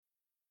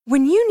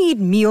When you need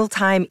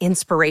mealtime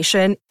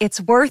inspiration,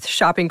 it's worth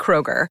shopping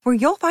Kroger, where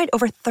you'll find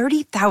over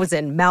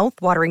 30,000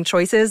 mouth-watering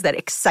choices that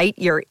excite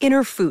your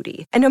inner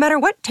foodie. And no matter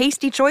what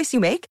tasty choice you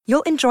make,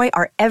 you'll enjoy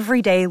our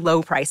everyday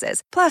low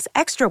prices, plus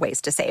extra ways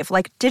to save,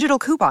 like digital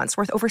coupons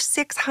worth over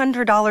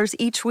 $600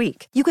 each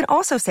week. You can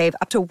also save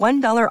up to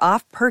 $1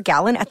 off per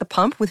gallon at the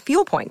pump with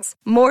fuel points.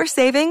 More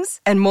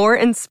savings and more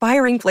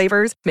inspiring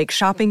flavors make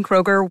shopping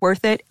Kroger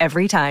worth it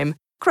every time.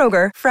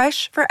 Kroger,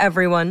 fresh for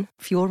everyone.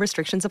 Fuel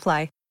restrictions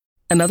apply.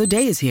 Another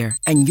day is here,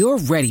 and you're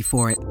ready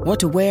for it. What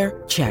to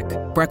wear? Check.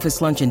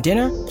 Breakfast, lunch, and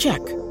dinner? Check.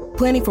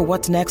 Planning for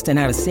what's next and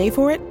how to save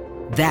for it?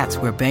 That's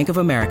where Bank of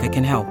America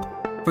can help.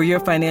 For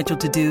your financial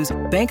to-dos,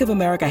 Bank of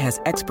America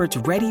has experts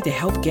ready to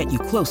help get you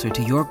closer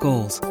to your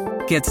goals.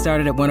 Get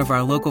started at one of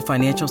our local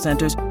financial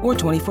centers or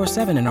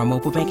 24/7 in our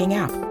mobile banking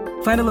app.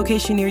 Find a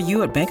location near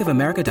you at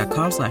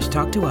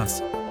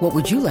bankofamerica.com/talktous. What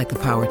would you like the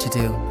power to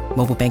do?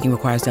 Mobile banking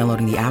requires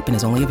downloading the app and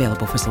is only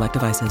available for select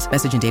devices.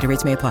 Message and data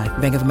rates may apply.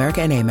 Bank of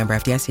America NA, member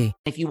FDIC.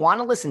 If you want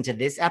to listen to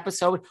this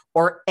episode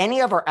or any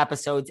of our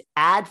episodes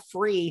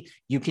ad-free,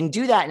 you can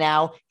do that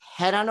now.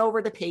 Head on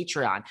over to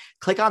Patreon.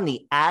 Click on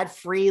the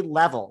ad-free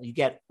level. You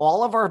get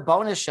all of our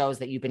bonus shows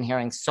that you've been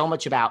hearing so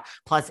much about.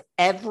 Plus,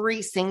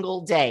 every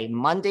single day,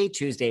 Monday,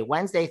 Tuesday,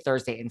 Wednesday,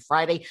 Thursday, and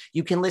Friday,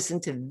 you can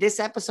listen to this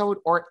episode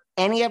or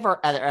any of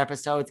our other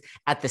episodes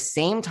at the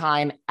same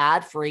time,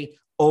 ad-free,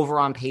 over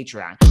on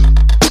Patreon.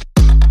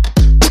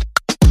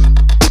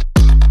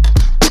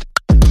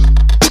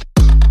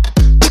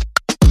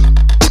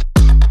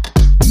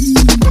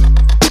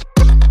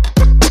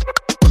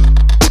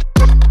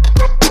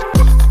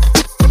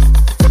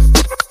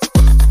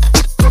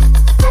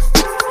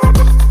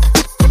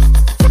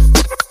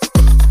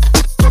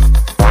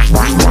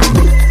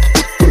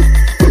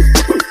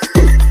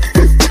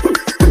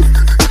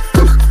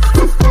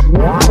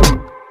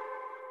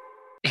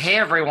 Hey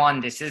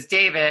everyone, this is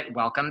David.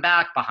 Welcome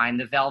back behind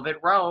the velvet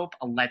rope.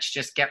 Let's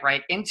just get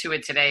right into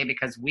it today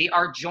because we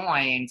are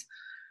joined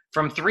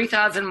from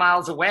 3,000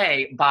 miles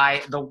away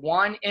by the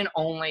one and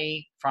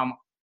only from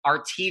our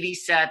TV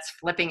sets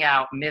flipping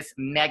out, Miss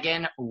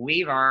Megan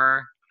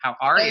Weaver. How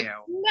are you?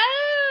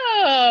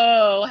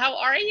 Hello. How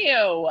are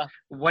you?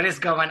 What is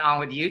going on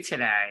with you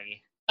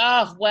today?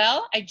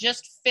 Well, I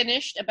just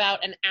finished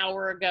about an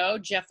hour ago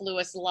Jeff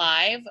Lewis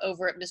Live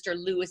over at Mr.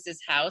 Lewis's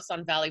house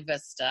on Valley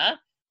Vista.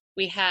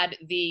 We had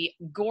the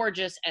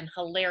gorgeous and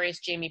hilarious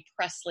Jamie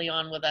Presley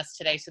on with us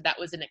today, so that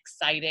was an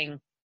exciting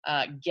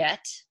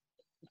get,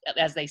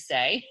 as they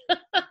say.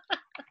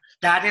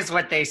 That is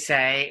what they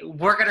say.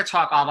 We're going to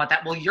talk all about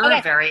that. Well, you're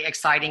a very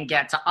exciting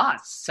get to us,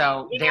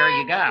 so there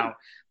you go.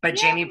 But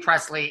Jamie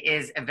Presley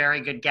is a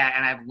very good get,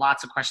 and I have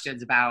lots of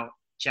questions about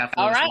Jeff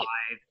Lewis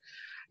Live.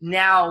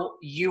 Now,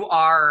 you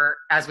are,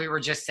 as we were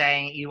just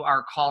saying, you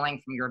are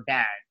calling from your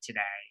bed today.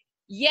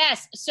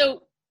 Yes,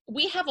 so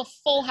we have a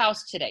full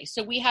house today.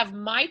 So we have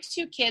my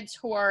two kids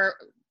who are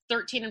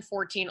 13 and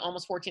 14,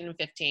 almost 14 and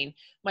 15.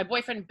 My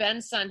boyfriend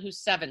Ben's son, who's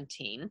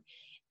 17.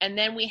 And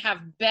then we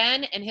have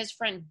Ben and his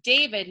friend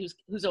David,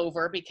 who's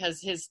over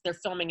because they're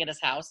filming at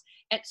his house.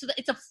 And so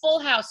it's a full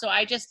house. So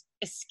I just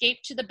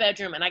escaped to the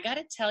bedroom. And I got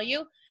to tell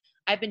you,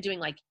 I've been doing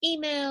like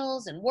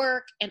emails and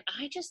work. And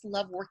I just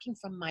love working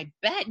from my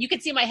bed. You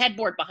can see my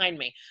headboard behind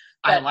me.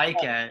 But, I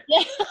like it.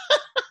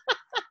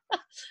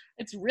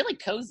 It's really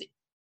cozy.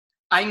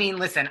 I mean,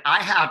 listen,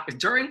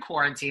 during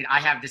quarantine, I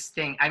have this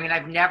thing. I mean,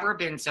 I've never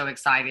been so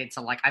excited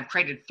to I've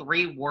created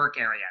 3 work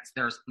areas.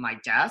 There's my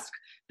desk,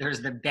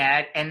 there's the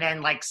bed, and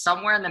then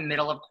somewhere in the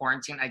middle of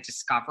quarantine, I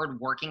discovered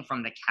working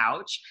from the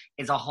couch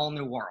is a whole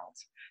new world.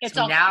 It's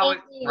a whole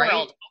new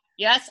world.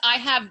 Yes, I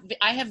have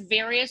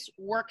various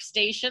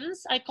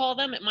workstations, I call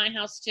them, at my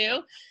house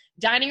too.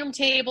 Dining room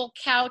table,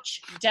 couch,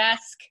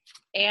 desk,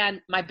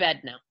 and my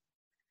bed now.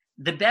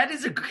 The bed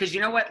is because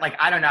you know what?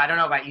 I don't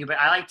know about you, but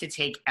I like to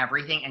take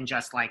everything and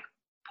just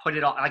put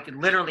it all,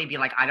 literally be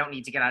I don't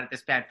need to get out of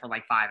this bed for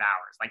 5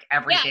 hours.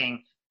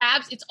 Everything.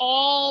 Yeah, it's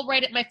all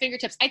right at my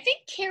fingertips. I think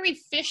Carrie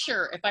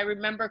Fisher, if I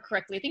remember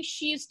correctly, I think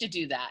she used to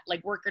do that,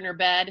 work in her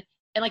bed.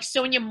 And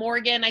Sonia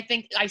Morgan, I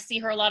think I see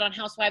her a lot on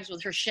Housewives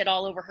with her shit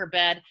all over her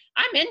bed.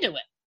 I'm into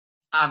it.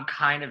 I'm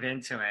kind of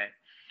into it.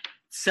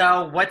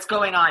 So what's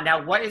going on now?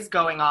 What is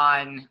going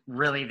on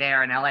really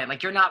there in LA?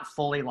 You're not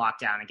fully locked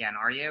down again,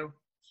 are you?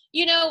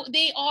 You know,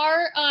 they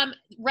are,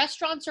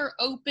 restaurants are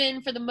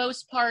open for the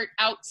most part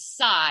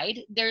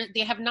outside.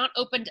 They have not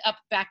opened up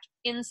back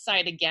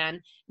inside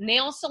again.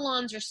 Nail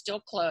salons are still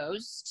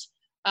closed.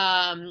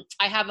 I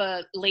have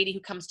a lady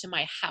who comes to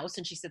my house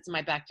and she sits in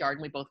my backyard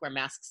and we both wear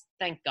masks.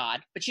 Thank God.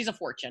 But she's a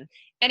fortune.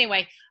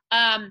 Anyway,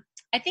 I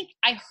think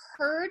I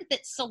heard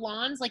that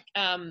salons,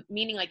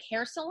 meaning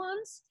hair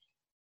salons,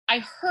 I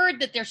heard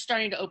that they're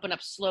starting to open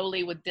up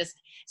slowly with this.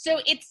 So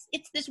it's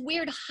this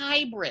weird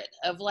hybrid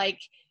of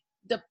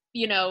the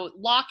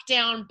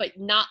lockdown but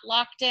not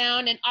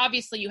lockdown, and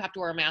obviously you have to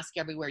wear a mask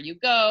everywhere you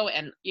go,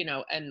 and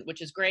and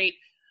which is great,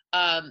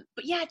 but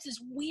yeah, it's this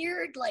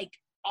weird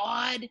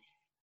odd,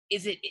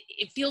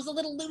 it feels a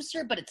little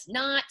looser but it's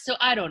not, so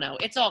I don't know,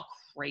 it's all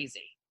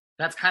crazy.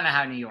 That's kind of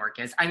how New York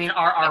is. I mean,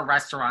 our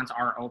restaurants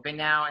are open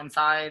now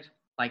inside,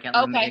 like at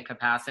limited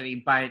capacity.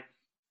 But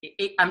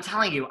I'm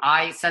telling you,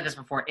 I said this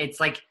before. It's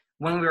like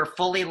when we were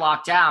fully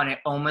locked down, it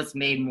almost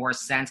made more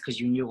sense because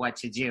you knew what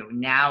to do.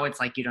 Now it's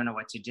like you don't know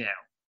what to do.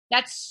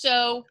 That's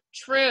so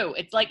true.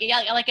 It's like,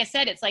 yeah, like I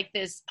said, it's like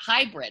this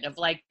hybrid of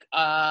like,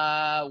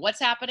 what's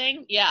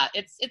happening? Yeah,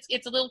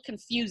 it's a little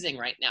confusing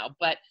right now.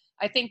 But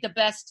I think the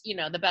best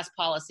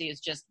policy is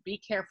just be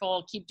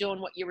careful, keep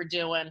doing what you were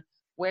doing,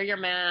 wear your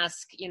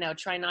mask,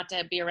 try not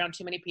to be around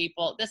too many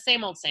people. The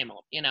same old,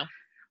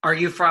 Are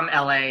you from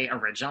LA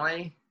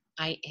originally?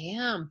 I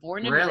am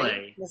born and raised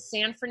in the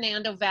San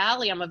Fernando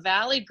Valley. I'm a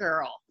Valley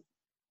girl.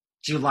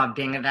 Do you love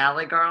being a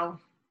Valley girl?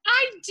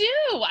 I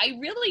do. I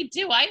really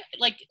do. I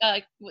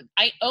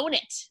own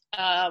it.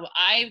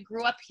 I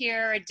grew up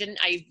here.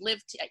 I've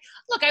lived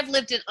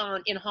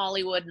in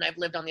Hollywood, and I've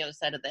lived on the other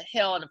side of the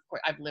hill. And of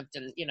course I've lived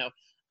in,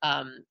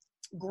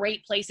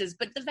 great places,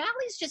 but the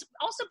Valley's just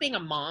also being a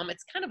mom.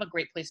 It's kind of a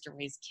great place to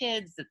raise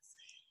kids.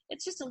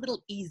 It's just a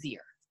little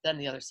easier than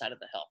the other side of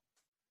the hill.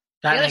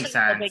 That makes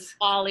sense.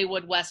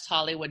 Hollywood, West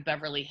Hollywood,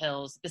 Beverly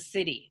Hills, the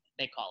city,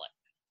 they call it.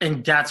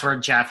 And that's where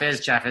Jeff is.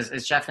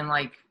 Is Jeff in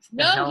like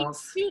the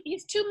hills?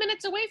 He's 2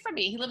 minutes away from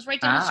me. He lives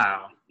right down the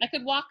street. I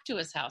could walk to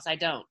his house. I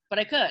don't, but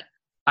I could.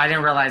 I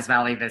didn't realize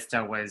Valley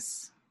Vista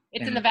was.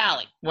 It's in the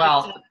Valley.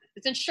 Well,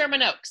 it's in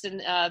Sherman Oaks, in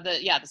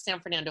the San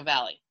Fernando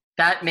Valley.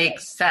 That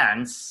makes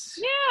sense.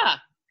 Yeah.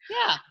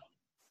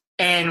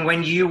 And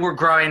when you were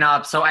growing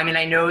up, so I mean,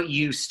 I know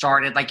you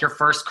started like your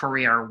first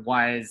career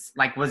was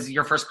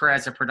your first career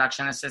as a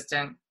production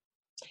assistant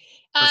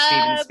for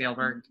Steven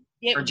Spielberg?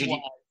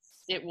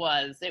 It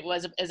was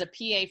as a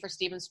PA for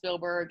Steven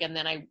Spielberg, and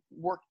then I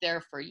worked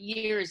there for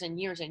years and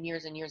years and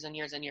years and years and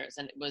years and years,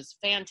 and it was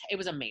fantastic. It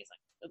was amazing.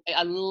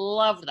 I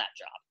loved that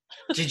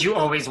job. Did you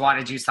always want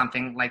to do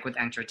something like with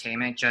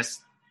entertainment?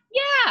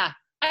 Yeah.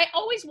 I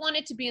always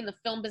wanted to be in the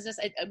film business.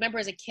 I remember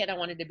as a kid, I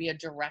wanted to be a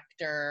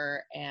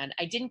director, and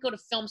I didn't go to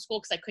film school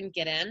because I couldn't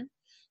get in.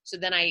 So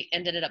then I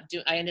ended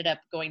up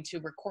going to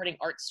recording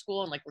art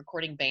school and like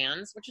recording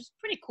bands, which is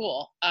pretty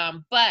cool.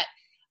 But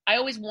I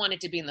always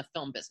wanted to be in the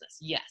film business.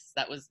 Yes,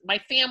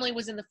 my family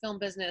was in the film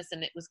business,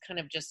 and it was kind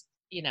of just,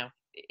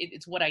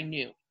 it's what I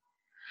knew.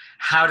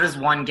 How does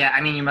one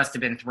you must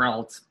have been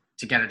thrilled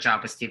to get a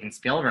job with Steven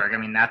Spielberg. I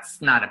mean,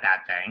 that's not a bad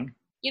thing.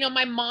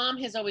 My mom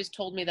has always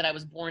told me that I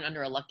was born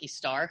under a lucky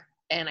star.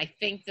 And I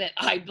think that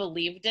I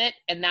believed it.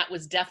 And that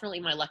was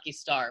definitely my lucky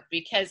star,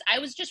 because I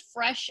was just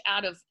fresh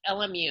out of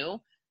LMU,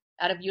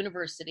 out of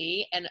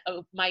university. And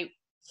my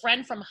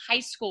friend from high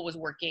school was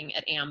working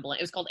at Amblin.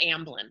 It was called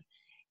Amblin.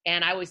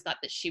 And I always thought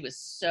that she was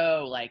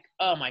so like,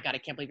 oh my God, I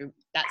can't believe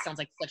that sounds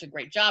like such a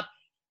great job.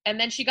 And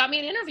then she got me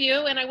an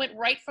interview, and I went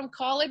right from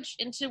college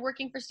into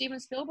working for Steven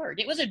Spielberg.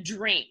 It was a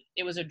dream.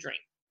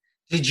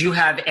 Did you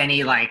have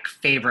any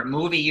favorite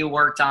movie you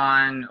worked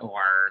on,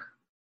 or?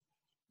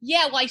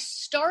 Yeah, well, I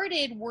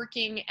started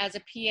working as a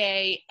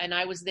PA, and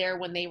I was there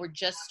when they were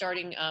just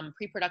starting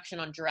pre-production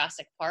on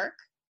Jurassic Park.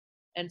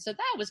 And so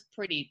that was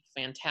pretty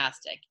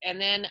fantastic.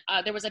 And then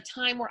there was a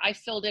time where I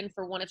filled in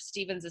for one of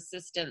Steven's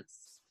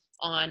assistants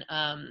on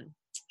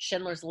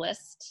Schindler's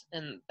List,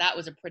 and that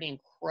was a pretty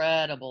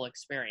incredible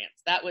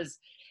experience. That was,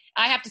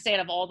 I have to say, out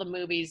of all the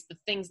movies, the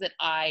things that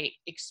I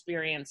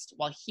experienced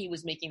while he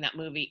was making that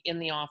movie in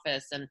the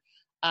office and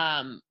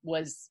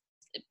was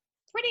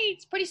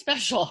pretty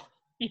special.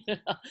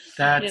 But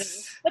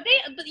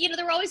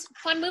there were always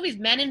fun movies.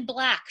 Men in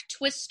Black,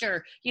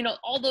 Twister,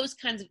 all those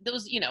kinds of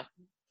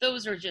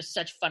those are just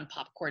such fun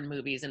popcorn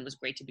movies, and it was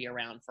great to be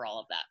around for all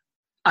of that.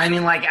 I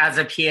mean, as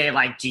a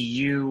PA, do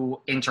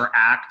you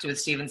interact with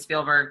Steven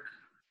Spielberg?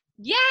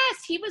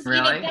 Yes, he was.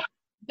 Really?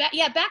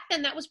 Back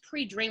then that was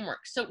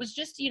pre-DreamWorks, so it was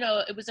just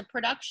it was a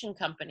production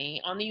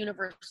company on the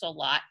Universal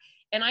lot,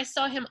 and I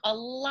saw him a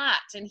lot,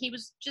 and he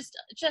was just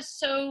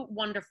so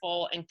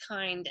wonderful and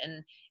kind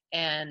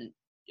and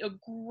a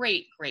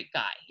great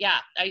guy. Yeah,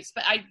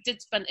 I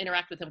did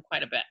interact with him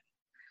quite a bit.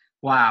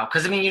 Wow,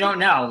 because you don't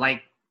know,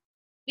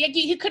 yeah,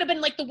 he could have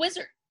been like the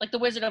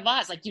Wizard of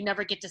Oz, you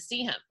never get to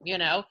see him,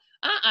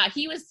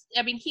 He was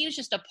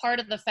just a part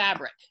of the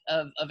fabric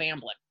of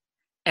Amblin.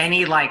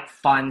 Any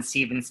fun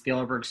Steven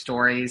Spielberg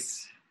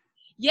stories?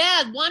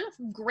 Yeah, one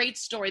great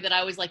story that I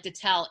always like to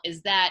tell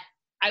is that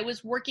I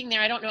was working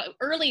there, I don't know,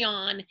 early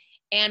on,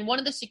 and one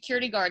of the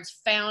security guards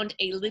found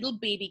a little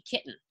baby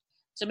kitten.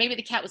 So maybe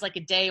the cat was a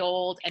day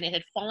old, and it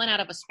had fallen out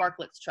of a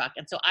Sparkletts truck.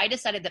 And so I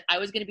decided that I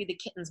was going to be the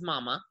kitten's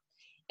mama.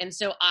 And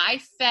so I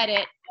fed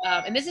it,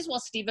 and this is while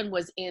Steven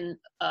was in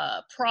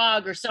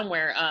Prague or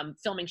somewhere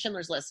filming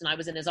Schindler's List, and I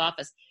was in his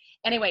office.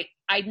 Anyway,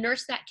 I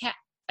nursed that cat.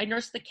 I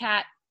nursed the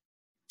cat.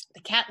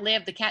 The cat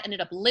lived. The cat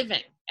ended up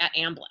living at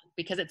Amblin,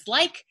 because it's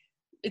like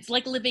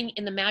living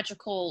in the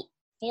magical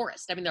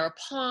forest. There are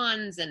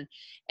ponds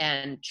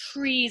and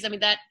trees.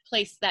 That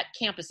place, that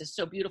campus is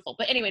so beautiful.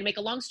 But anyway, to make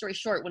a long story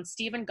short, when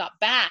Steven got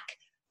back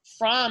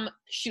from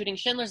shooting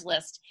Schindler's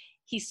List,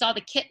 he saw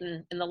the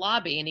kitten in the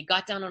lobby, and he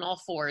got down on all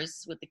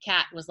fours with the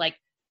cat and was like,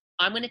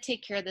 I'm going to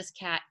take care of this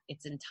cat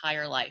its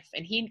entire life.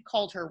 And he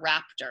called her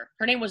Raptor.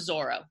 Her name was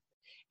Zorro,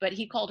 but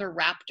he called her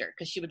Raptor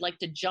because she would like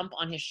to jump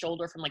on his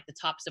shoulder from like the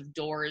tops of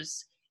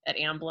doors at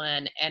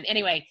Amblin. And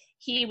anyway,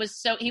 he would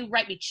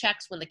write me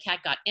checks when the cat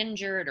got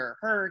injured or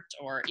hurt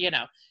or,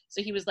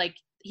 so he was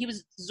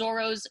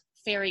Zorro's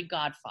fairy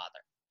godfather,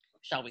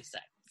 shall we say.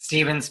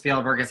 Steven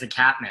Spielberg is a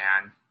cat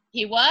man.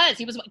 He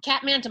was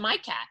cat man to my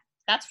cat.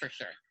 That's for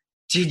sure.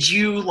 Did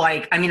you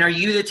are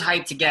you the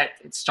type to get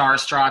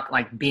starstruck,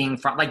 like being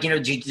from,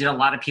 did a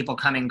lot of people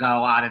come and go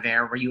out of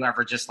there? Were you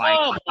ever just like,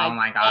 oh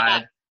my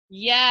God?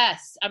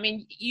 Yes. I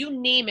mean, you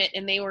name it.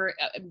 And they were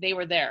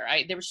there.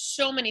 There were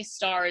so many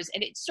stars,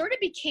 and it sort of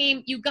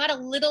became, you got a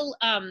little,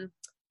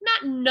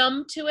 not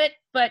numb to it,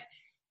 but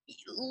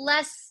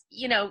less,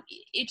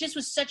 it just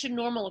was such a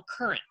normal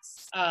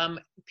occurrence.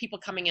 People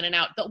coming in and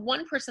out. The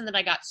one person that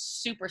I got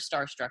super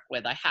starstruck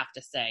with, I have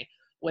to say,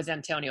 was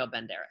Antonio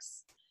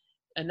Banderas.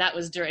 And that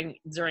was during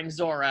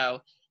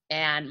Zorro.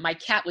 And my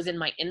cat was in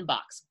my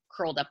inbox,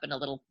 curled up in a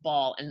little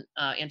ball. And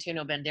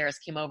Antonio Banderas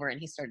came over and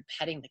he started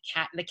petting the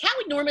cat. And the cat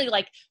would normally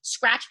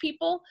scratch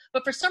people.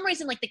 But for some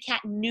reason, the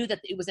cat knew that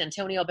it was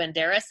Antonio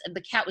Banderas. And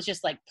the cat was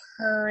just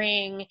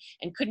purring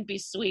and couldn't be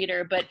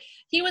sweeter. But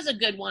he was a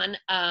good one.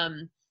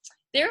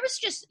 There was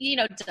just,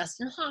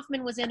 Dustin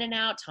Hoffman was in and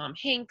out, Tom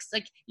Hanks,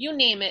 you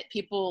name it,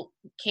 people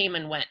came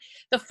and went.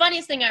 The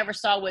funniest thing I ever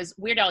saw was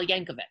Weird Al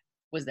Yankovic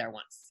was there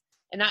once.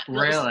 And that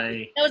was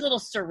a little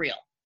surreal.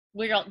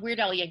 Weird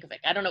Al Yankovic.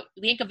 I don't know,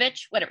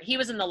 Yankovic, whatever. He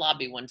was in the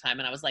lobby one time,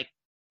 and I was like,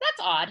 that's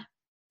odd.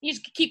 You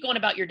just keep going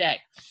about your day.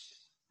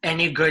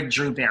 Any good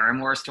Drew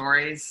Barrymore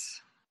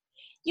stories?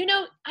 She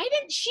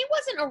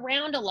wasn't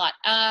around a lot.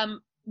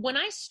 When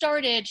I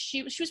started,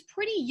 she was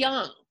pretty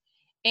young.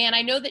 And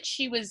I know that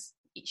she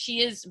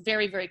is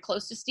very, very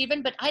close to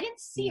Steven, but I didn't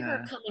see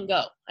her come and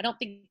go. I don't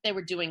think they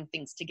were doing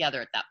things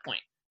together at that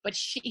point. But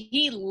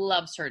he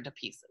loves her to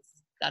pieces.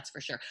 That's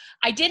for sure.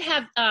 I did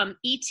have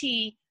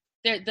E.T.,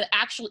 the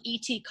actual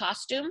E.T.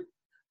 costume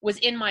was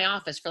in my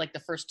office for the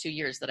first 2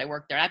 years that I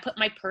worked there. I put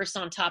my purse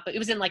on top of it. It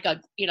was in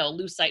a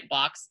lucite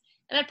box.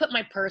 And I put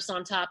my purse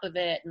on top of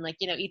it. And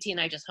E.T. and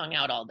I just hung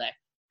out all day.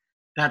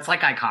 That's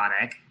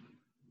iconic.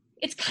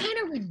 It's kind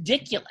of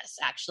ridiculous,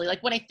 actually.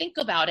 When I think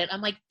about it,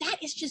 I'm like,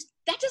 that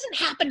doesn't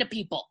happen to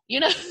people,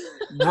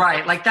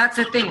 Right. That's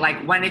the thing.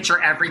 When it's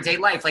your everyday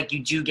life,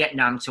 you do get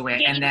numb to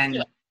it. And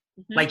then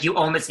you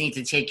almost need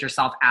to take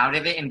yourself out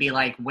of it and be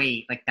like,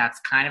 wait, that's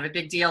kind of a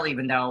big deal,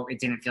 even though it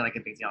didn't feel like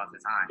a big deal at the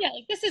time. Yeah.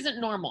 This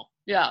isn't normal.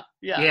 Yeah.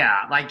 Yeah.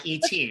 Yeah.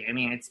 E.T. I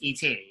mean, it's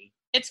E.T.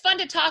 It's fun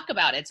to talk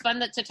about. It's fun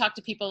to talk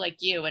to people like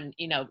you and,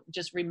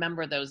 just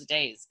remember those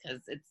days.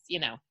 Cause it's,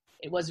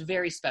 it was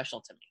very special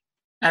to me.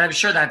 And I'm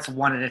sure that's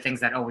one of the things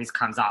that always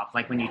comes up.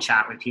 When you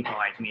chat with people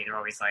like me, they're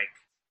always like,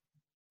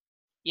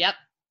 yep.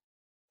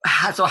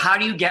 So how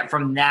do you get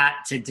from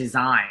that to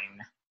design?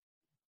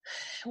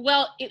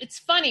 Well, it's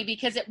funny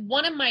because at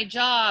one of my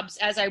jobs,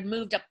 as I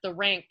moved up the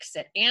ranks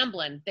at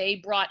Amblin, they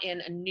brought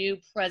in a new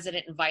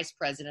president and vice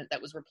president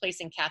that was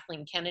replacing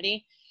Kathleen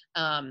Kennedy.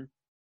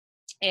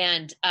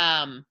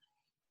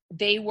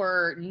 They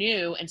were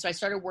new. And so I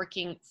started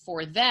working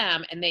for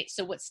them. And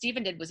so what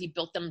Steven did was he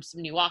built them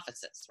some new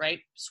offices, right?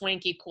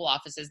 Swanky, cool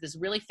offices. This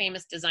really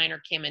famous designer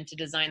came in to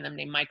design them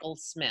named Michael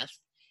Smith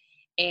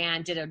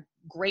and did a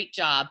great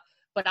job.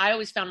 But I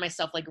always found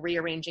myself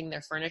rearranging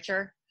their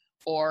furniture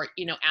or,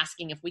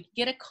 asking if we could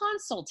get a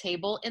console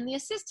table in the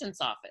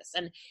assistant's office.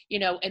 And,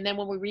 and then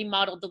when we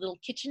remodeled the little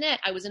kitchenette,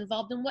 I was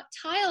involved in what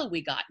tile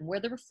we got and where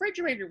the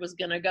refrigerator was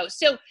going to go.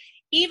 So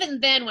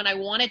even then, when I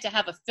wanted to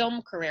have a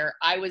film career,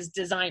 I was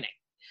designing.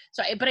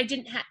 But it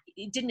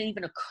didn't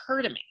even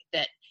occur to me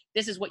that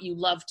this is what you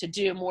love to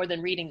do more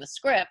than reading the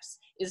scripts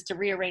is to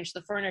rearrange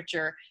the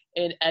furniture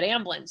at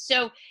Amblin.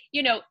 So,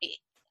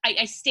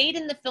 I stayed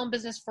in the film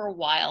business for a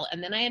while,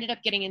 and then I ended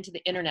up getting into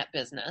the internet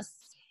business.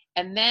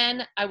 And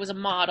then I was a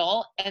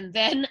model, and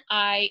then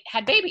I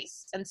had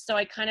babies. And so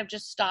I kind of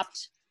just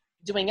stopped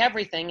doing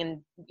everything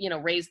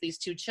and, raised these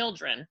two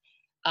children.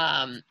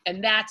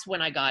 And that's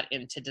when I got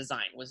into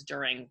design, was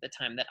during the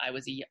time that I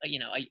was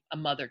a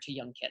mother to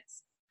young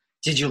kids.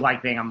 Did you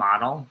like being a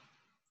model?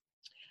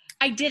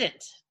 I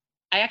didn't.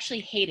 I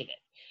actually hated it.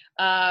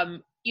 I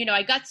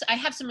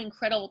have some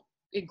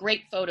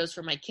great photos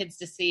for my kids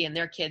to see and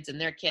their kids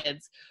and their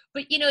kids.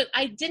 But,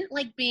 I didn't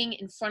like being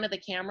in front of the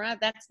camera.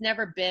 That's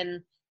never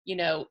been,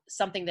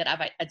 something that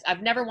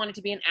I've never wanted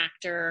to be an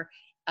actor.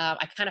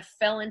 I kind of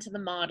fell into the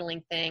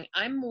modeling thing.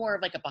 I'm more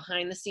of a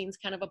behind the scenes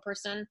kind of a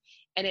person.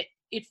 And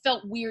it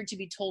felt weird to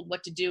be told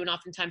what to do. And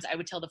oftentimes I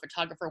would tell the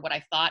photographer what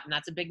I thought, and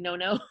that's a big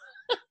no-no.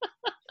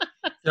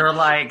 They're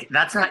like,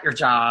 that's not your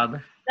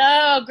job.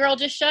 No, girl,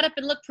 just shut up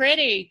and look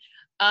pretty.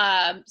 So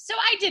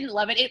I didn't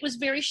love it. It was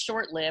very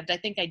short-lived. I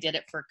think I did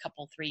it for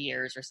 3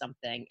 years or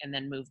something and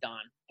then moved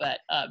on. But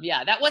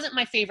that wasn't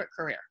my favorite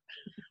career.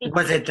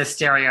 Was it the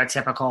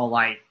stereotypical,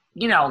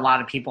 a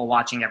lot of people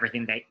watching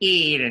everything they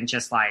eat and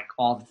just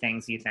all the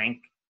things you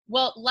think?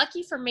 Well,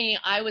 lucky for me,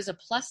 I was a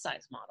plus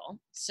size model.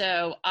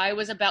 So I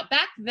was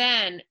back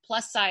then,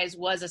 plus size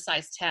was a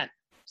size 10.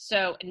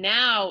 So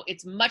now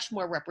it's much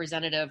more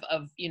representative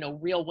of,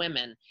 real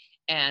women,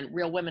 and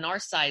real women are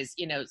size,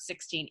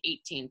 16,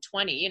 18,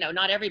 20,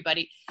 not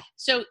everybody.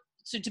 So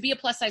to be a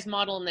plus size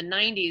model in the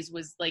 90s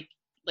was like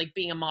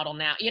being a model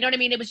now. You know what I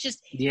mean? It was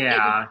just,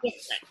 Yeah. it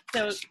was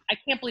different. So I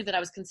can't believe that I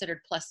was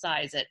considered plus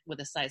size with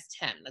a size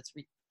 10. That's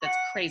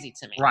crazy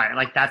to me. Right.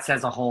 Like that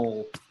says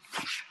something.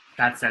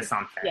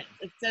 Yeah,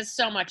 it says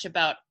so much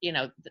about,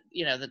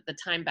 the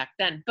time back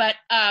then. But,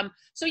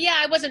 so yeah,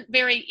 I wasn't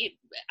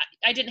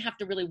I didn't have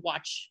to really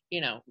watch,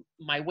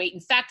 my weight.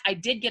 In fact, I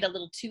did get a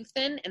little too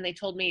thin, and they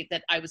told me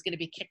that I was going to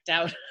be kicked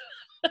out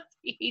of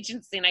the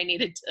agency and I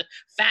needed to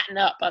fatten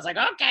up. I was like,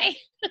 okay.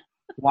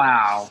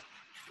 Wow.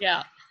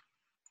 Yeah.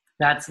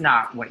 That's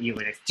not what you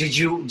would. Did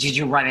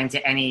you run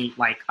into any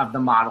like of the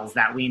models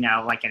that we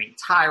know, like any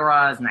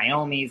Tyra's,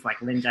 Naomi's,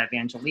 like Linda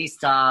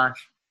Evangelista?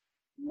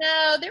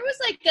 No, there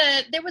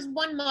was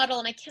one model,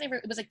 and I can't even.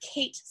 It was a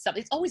Kate something.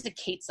 It's always a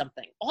Kate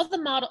something. All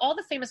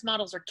the famous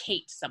models are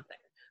Kate something.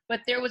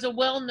 But there was a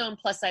well-known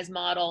plus-size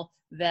model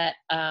that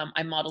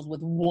I modeled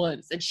with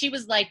once, and she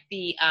was like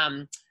the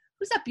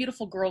who's that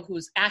beautiful girl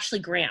who's Ashley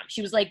Graham?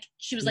 She was like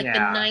the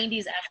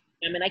 '90s Ashley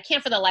Graham, and I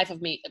can't for the life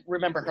of me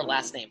remember her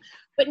last name.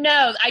 But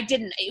no, I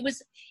didn't. It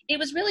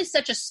was really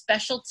such a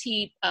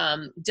specialty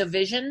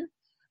division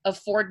of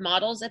Ford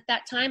models at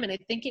that time, and I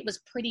think it was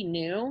pretty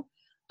new.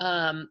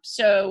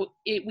 So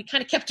we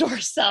kind of kept to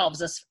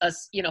ourselves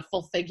as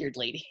full-figured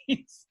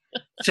ladies.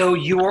 So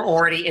you were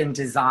already in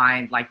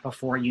design, like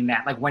before you met,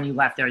 like when you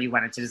left there, you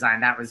went into design.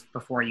 That was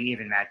before you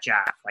even met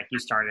Jeff. Like you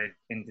started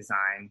in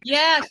design.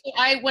 Yeah.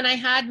 So when I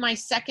had my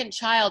second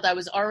child, I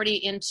was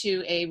already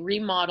into a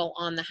remodel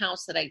on the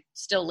house that I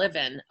still live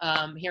in,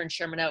 here in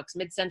Sherman Oaks,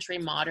 mid-century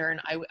modern.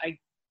 I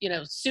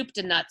soup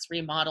to nuts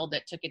remodeled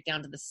it, took it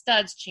down to the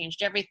studs,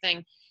 changed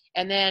everything.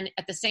 And then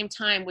at the same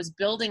time was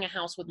building a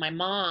house with my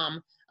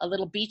mom, a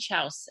little beach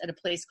house at a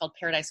place called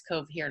Paradise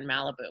Cove here in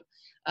Malibu,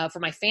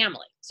 for my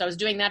family. So I was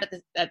doing that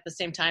at the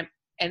same time.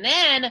 And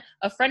then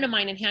a friend of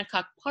mine in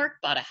Hancock Park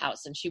bought a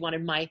house, and she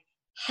wanted my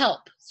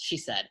help, she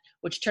said,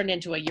 which turned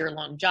into a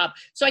year-long job.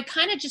 So I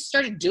kind of just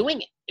started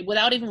doing it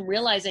without even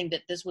realizing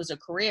that this was a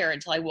career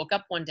until I woke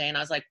up one day and I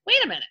was like,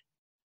 wait a minute.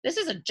 This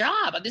is a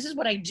job. This is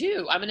what I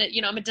do. I'm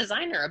a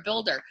designer, a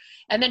builder.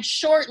 And then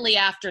shortly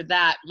after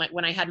that,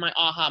 when I had my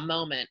aha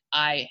moment,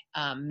 I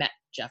met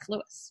Jeff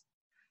Lewis.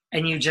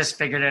 And you just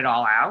figured it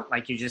all out?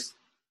 Like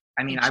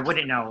I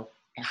wouldn't know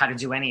how to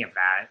do any of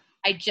that.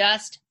 I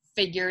just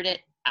figured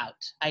it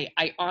out.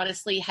 I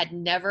honestly had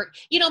never,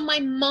 my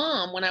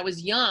mom, when I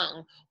was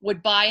young,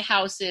 would buy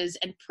houses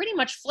and pretty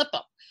much flip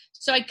them.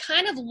 So I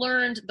kind of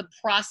learned the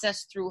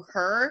process through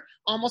her,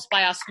 almost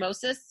by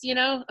osmosis,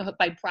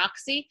 by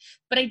proxy,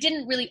 but I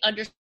didn't really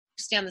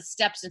understand the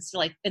steps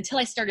until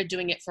I started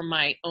doing it for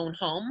my own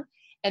home.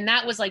 And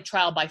that was like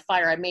trial by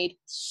fire. I made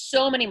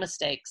so many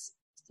mistakes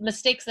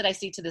that I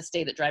see to this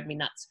day that drive me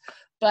nuts.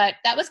 But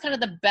that was kind of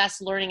the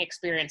best learning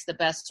experience, the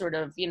best sort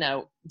of,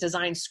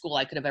 design school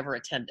I could have ever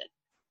attended.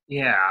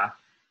 Yeah.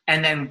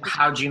 And then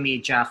how'd you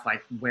meet Jeff?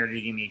 Like, where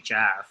did you meet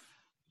Jeff?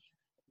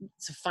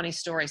 It's a funny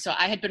story. So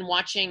I had been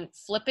watching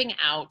Flipping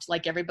Out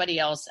like everybody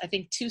else. I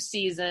think 2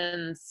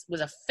 seasons, was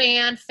a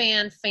fan,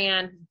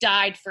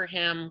 died for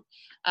him.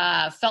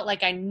 Felt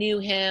like I knew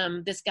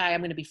him. This guy, I'm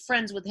going to be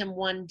friends with him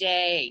one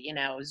day.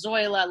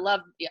 Zoila,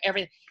 loved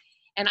everything.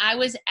 And I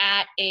was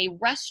at a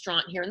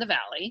restaurant here in the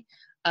Valley.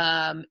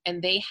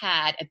 And they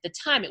had, at the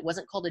time, it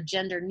wasn't called a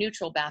gender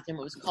neutral bathroom.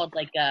 It was called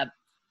like a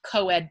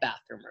co-ed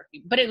bathroom,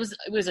 but it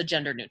was a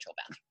gender neutral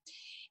bathroom.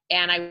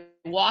 And I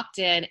walked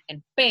in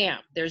and bam,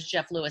 there's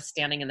Jeff Lewis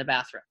standing in the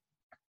bathroom.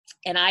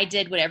 And I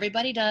did what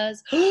everybody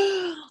does.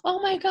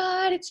 Oh my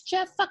God, it's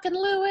Jeff fucking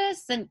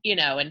Lewis. And,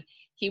 and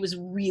he was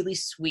really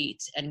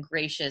sweet and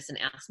gracious and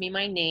asked me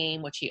my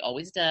name, which he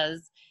always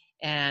does.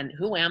 And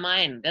who am I?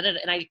 And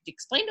I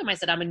explained to him, I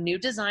said, I'm a new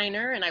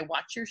designer and I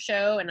watch your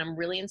show and I'm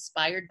really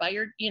inspired by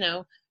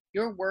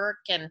your work.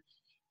 And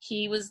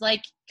he was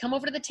like, come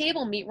over to the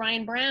table, meet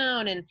Ryan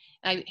Brown. And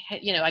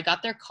I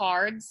got their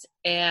cards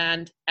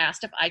and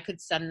asked if I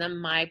could send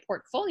them my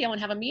portfolio and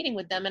have a meeting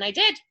with them. And I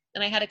did.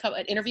 And I had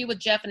an interview with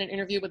Jeff and an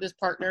interview with his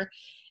partner.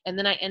 And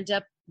then I ended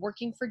up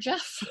working for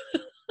Jeff.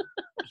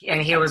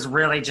 And he was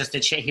really just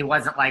he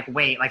wasn't like,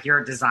 wait, like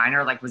you're a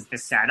designer? Like, was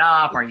this set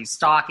up? Are you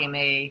stalking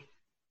me?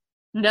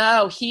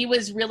 No, he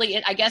was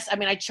really,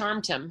 I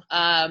charmed him.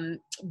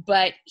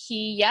 But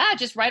he,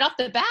 just right off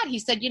the bat, he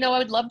said, I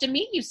would love to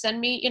meet you. Send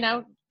me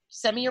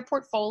your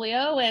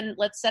portfolio and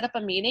let's set up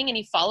a meeting. And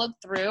he followed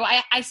through.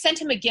 I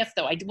sent him a gift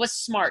though. I was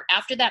smart.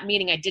 After that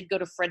meeting, I did go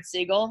to Fred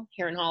Segal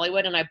here in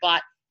Hollywood and I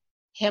bought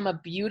him a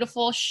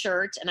beautiful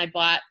shirt and I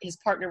bought his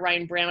partner,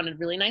 Ryan Brown, a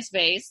really nice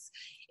vase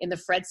in the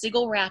Fred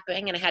Segal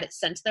wrapping. And I had it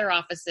sent to their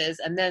offices.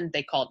 And then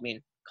they called me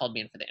in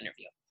for the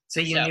interview. So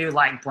you knew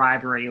like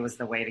bribery was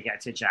the way to get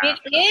to Jeff.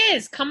 It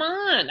is. Come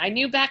on. I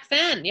knew back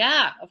then.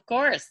 Yeah, of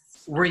course.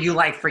 Were you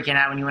like freaking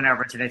out when you went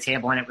over to the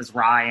table and it was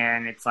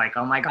Ryan? It's like,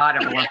 oh my God,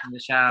 everyone from the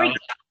show.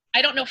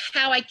 I don't know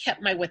how I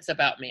kept my wits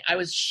about me. I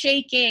was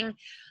shaking.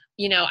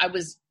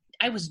 I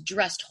I was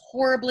dressed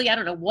horribly. I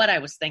don't know what I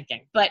was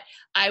thinking, but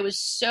I was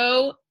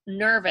so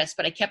nervous,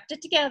 but I kept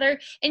it together.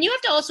 And you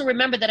have to also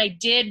remember that I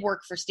did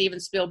work for Steven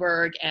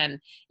Spielberg and,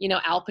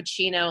 Al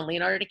Pacino and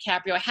Leonardo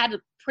DiCaprio. I had a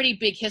pretty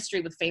big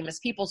history with famous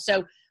people.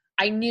 So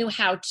I knew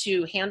how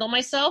to handle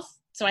myself.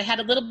 So I had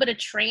a little bit of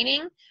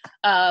training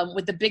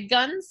with the big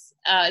guns.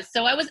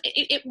 So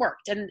it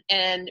worked.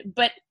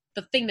 But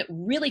the thing that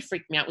really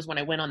freaked me out was when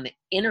I went on the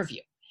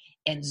interview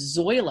and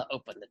Zoila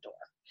opened the door.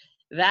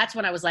 That's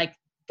when I was like,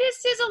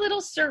 this is a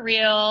little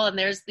surreal. And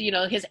there's,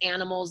 his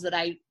animals that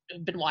I've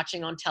been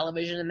watching on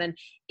television. And then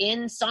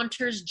in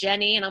saunters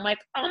Jenny. And I'm like,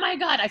 oh my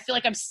God, I feel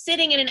like I'm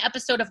sitting in an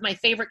episode of my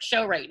favorite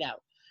show right now.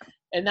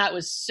 And that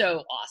was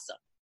so awesome.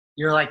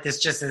 You're like, this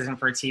just isn't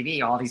for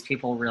TV. All these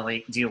people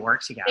really do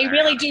work together. They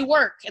really do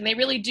work. And they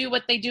really do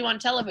what they do on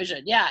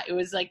television. Yeah, it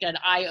was like an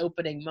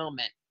eye-opening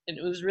moment. And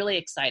it was really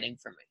exciting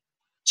for me.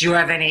 Do you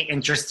have any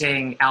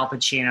interesting Al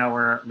Pacino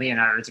or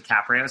Leonardo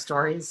DiCaprio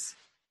stories?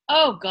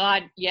 Oh,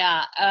 God,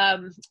 yeah.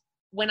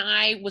 When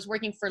I was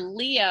working for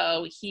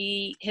Leo,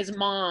 his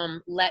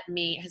mom let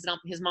me,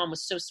 his mom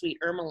was so sweet,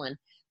 Ermeline,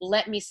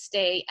 let me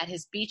stay at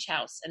his beach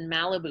house in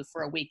Malibu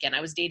for a weekend.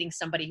 I was dating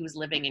somebody who was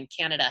living in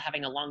Canada,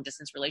 having a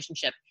long-distance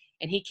relationship,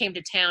 and he came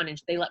to town,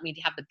 and they let me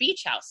have the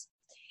beach house.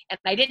 And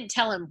I didn't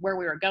tell him where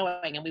we were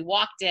going, and we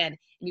walked in, and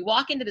you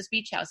walk into this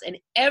beach house, and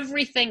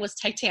everything was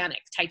Titanic.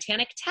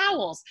 Titanic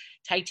towels,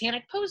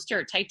 Titanic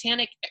poster,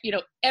 Titanic,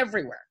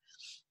 everywhere.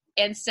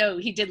 And so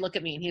he did look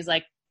at me, and he's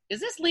like, is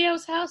this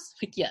Leo's house?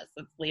 Like, yes,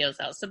 it's Leo's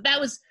house. So that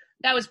was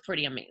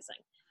pretty amazing.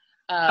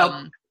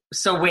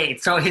 So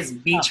wait, so his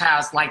beach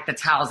house, like the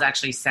towels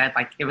actually said,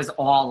 like it was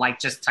all like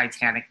just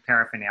Titanic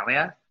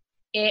paraphernalia?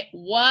 It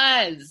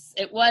was.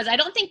 I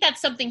don't think that's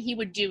something he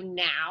would do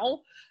now,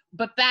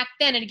 but back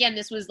then, and again,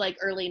 this was like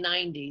early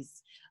 90s,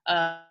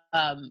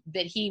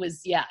 that he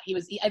was,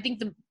 I think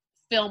the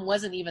film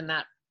wasn't even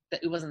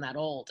it wasn't that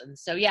old. And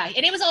so, yeah,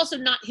 and it was also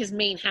not his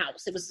main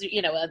house. It was,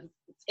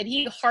 and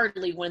he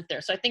hardly went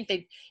there. So I think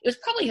it was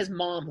probably his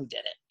mom who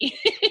did it,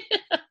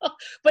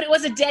 but it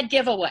was a dead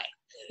giveaway.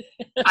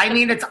 I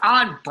mean, it's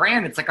on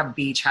brand. It's like a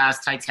beach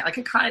house Titanic. I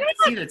can kind of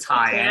see the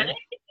tie-in.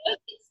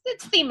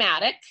 It's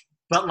thematic.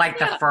 But like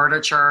the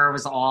furniture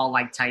was all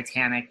like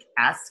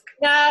Titanic-esque?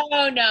 No.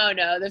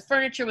 The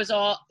furniture was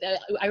all,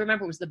 I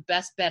remember it was the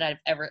best bed I've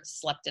ever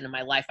slept in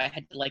my life. I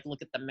had to like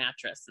look at the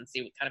mattress and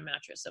see what kind of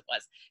mattress it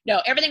was.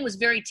 No, everything was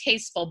very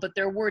tasteful, but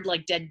there were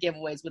like dead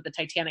giveaways with the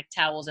Titanic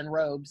towels and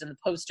robes and the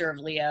poster of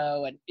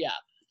Leo. And yeah,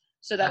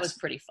 so that was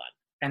pretty fun.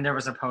 And there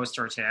was a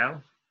poster too?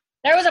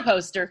 There was a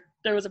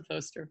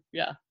poster.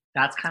 Yeah.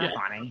 That's kind of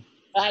funny.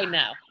 I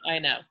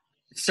know.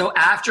 So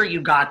after you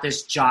got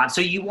this job,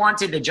 so you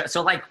wanted the job.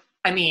 So like,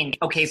 I mean,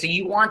 okay, so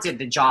you wanted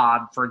the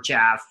job for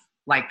Jeff,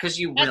 like, because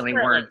you really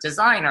were a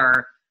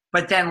designer,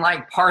 but then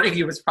like part of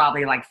you was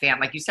probably like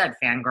like you said,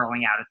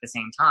 fangirling out at the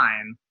same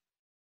time.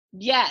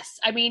 Yes.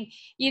 I mean,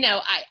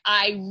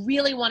 I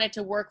really wanted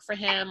to work for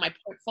him. My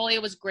portfolio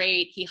was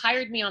great. He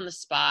hired me on the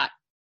spot,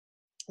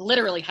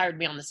 literally hired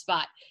me on the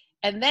spot.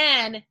 And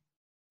then,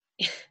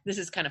 this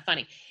is kind of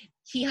funny.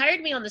 He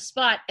hired me on the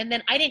spot, and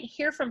then I didn't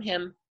hear from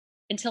him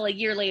until a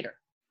year later.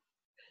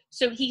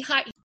 So he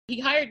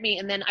hired me,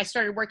 and then I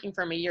started working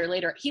for him a year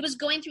later. He was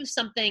going through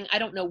something, I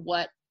don't know,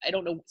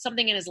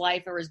 something in his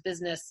life or his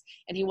business,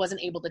 and he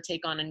wasn't able to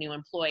take on a new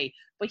employee.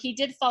 But he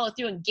did follow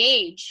through, and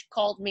Gage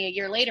called me a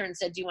year later and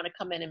said, do you want to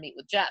come in and meet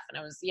with Jeff? And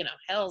I was,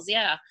 hells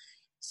yeah.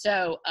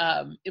 So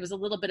it was a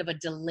little bit of a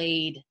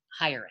delayed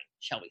hiring,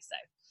 shall we say.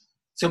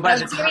 So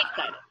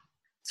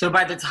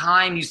by the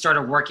time you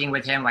started working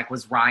with him, like,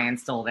 was Ryan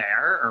still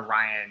there, or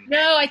Ryan?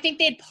 No, I think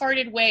they had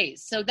parted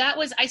ways. So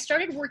I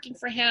started working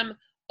for him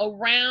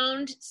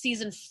around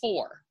season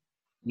 4.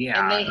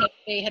 Yeah. And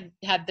they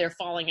had their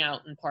falling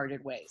out and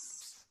parted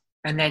ways.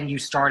 And then you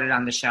started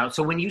on the show.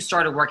 So when you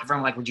started working for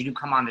him, like, did you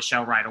come on the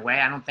show right away?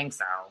 I don't think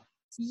so.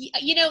 You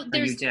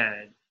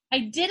did. I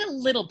did a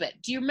little bit.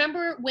 Do you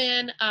remember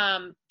when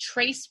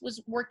Trace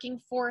was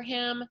working for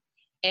him?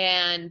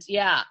 And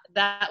yeah,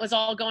 that was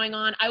all going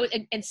on.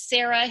 And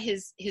Sarah,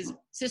 his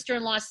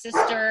sister-in-law's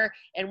sister,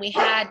 and we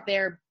had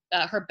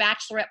her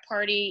bachelorette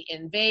party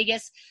in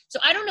Vegas. So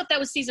I don't know if that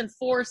was season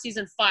 4 or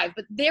season 5,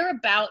 but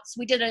thereabouts.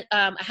 We did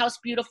a House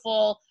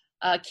Beautiful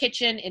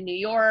kitchen in New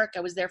York.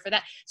 I was there for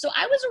that. So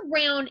I was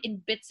around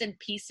in bits and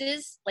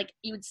pieces. Like,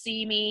 you would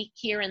see me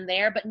here and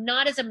there, but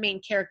not as a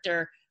main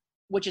character,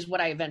 which is what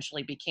I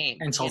eventually became.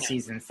 Until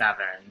season 7.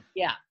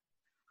 Yeah.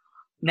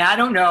 Now, I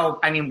don't know,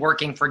 I mean,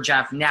 working for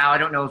Jeff now, I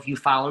don't know if you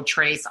follow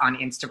Trace on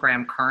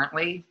Instagram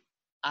currently.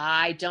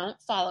 I don't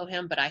follow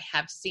him, but I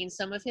have seen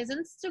some of his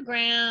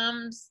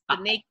Instagrams, the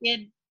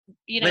naked,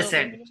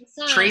 Listen,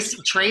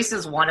 Trace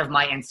is one of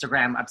my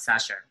Instagram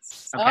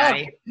obsessions,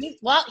 okay?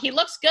 Well, he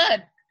looks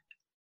good.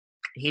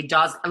 He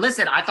does.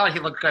 Listen, I thought he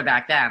looked good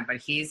back then, but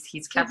he's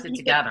kept it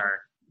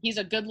together. He's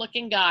a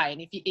good-looking guy,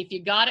 and if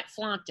you got it,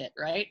 flaunt it,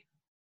 right?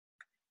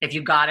 If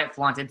you got it,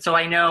 flaunted. So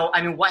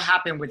what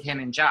happened with him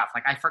and Jeff?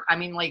 Like, I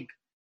think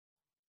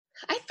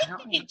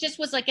it just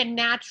was like a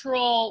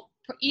natural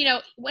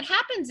what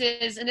happens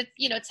is, and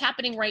it's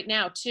happening right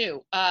now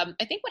too. I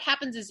think what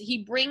happens is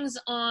he brings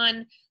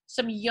on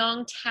some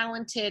young,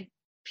 talented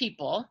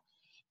people,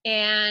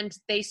 and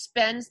they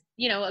spend,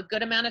 a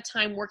good amount of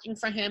time working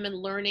for him and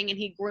learning, and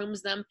he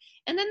grooms them.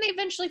 And then they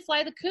eventually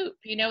fly the coop.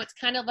 It's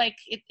kind of like,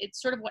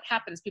 it's sort of what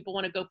happens. People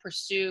want to go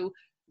pursue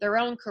their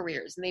own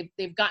careers, and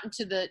they've gotten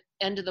to the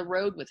end of the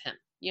road with him,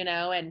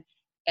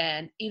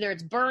 and either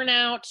it's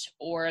burnout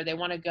or they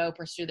want to go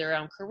pursue their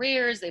own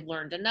careers. They've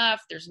learned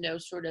enough. There's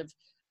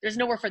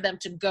nowhere for them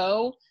to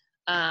go.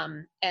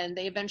 And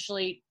they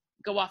eventually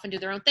go off and do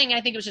their own thing. And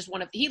I think it was just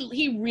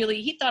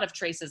he thought of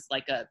Trace as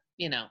like a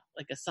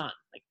son.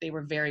 Like they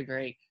were very,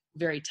 very,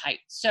 very tight.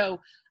 So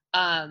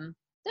it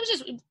was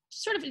just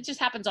sort of, it just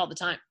happens all the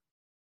time.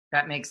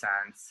 That makes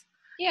sense.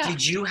 Yeah.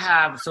 Did you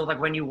have, so like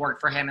when you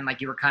worked for him and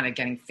like you were kind of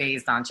getting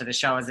phased onto the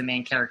show as a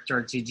main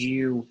character, did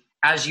you,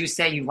 as you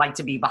say, you like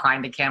to be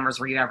behind the cameras,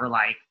 were you ever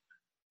like,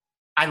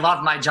 I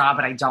love my job,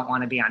 but I don't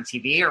want to be on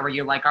TV? Or were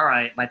you like, all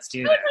right, let's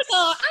do this?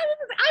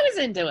 I was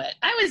into it.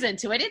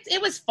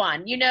 It was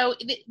fun.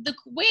 The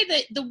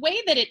way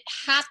that it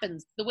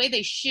happens, the way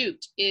they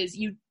shoot is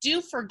you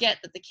do forget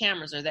that the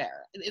cameras are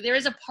there. There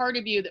is a part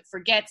of you that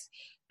forgets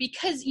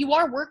because you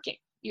are working.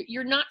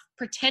 You're not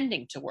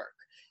pretending to work.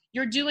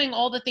 You're doing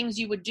all the things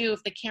you would do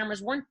if the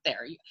cameras weren't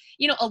there.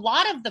 A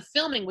lot of the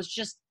filming was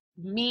just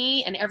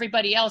me and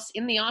everybody else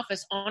in the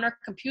office on our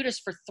computers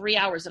for 3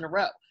 hours in a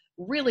row.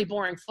 Really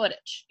boring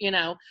footage,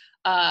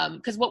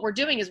 because what we're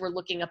doing is we're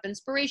looking up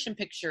inspiration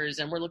pictures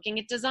and we're looking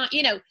at design,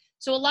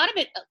 so a lot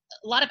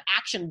of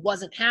action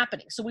wasn't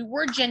happening. So we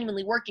were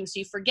genuinely working, so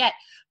you forget.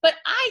 But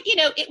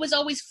it was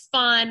always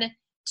fun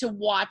to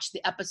watch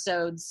the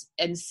episodes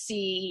and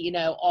see,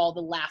 all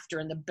the laughter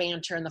and the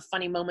banter and the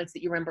funny moments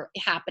that you remember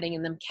happening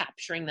and them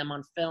capturing them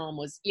on film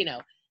was,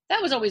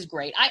 that was always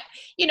great.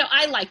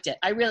 I liked it.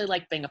 I really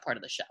liked being a part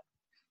of the show.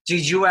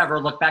 Did you ever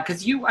look back?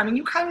 Because you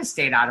kind of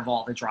stayed out of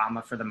all the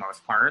drama for the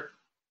most part.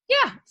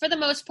 Yeah, for the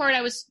most part,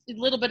 I was a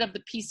little bit of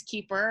the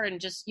peacekeeper and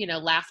just,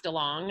 laughed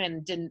along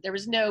and there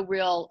was no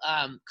real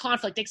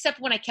conflict except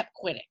when I kept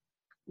quitting.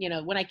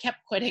 When I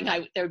kept quitting,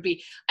 I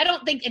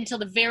don't think until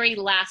the very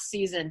last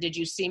season did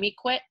you see me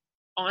quit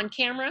on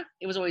camera.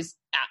 It was always,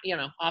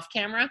 off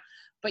camera.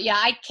 But yeah,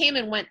 I came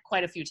and went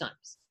quite a few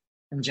times.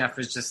 And Jeff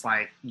was just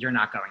like, you're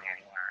not going anywhere.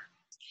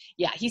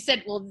 Yeah, he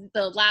said, well,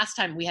 the last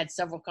time we had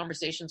several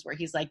conversations where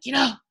he's like,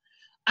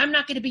 I'm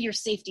not going to be your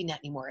safety net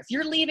anymore. If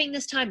you're leaving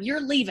this time,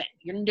 you're leaving.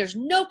 There's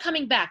no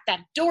coming back.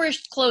 That door is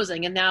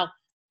closing. And now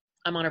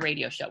I'm on a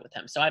radio show with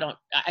him. So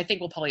I think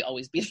we'll probably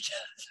always be together.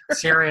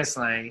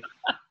 Seriously.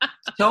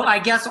 So I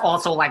guess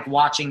also like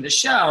watching the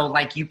show,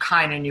 like you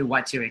kind of knew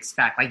what to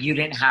expect. Like you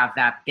didn't have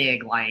that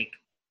big like,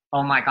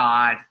 oh my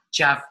God,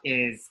 Jeff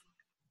is,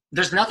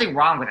 there's nothing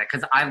wrong with it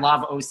because I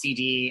love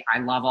OCD. I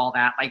love all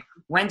that. Like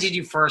when did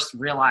you first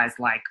realize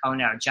like, oh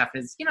no, Jeff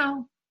is,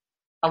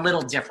 a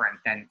little different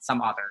than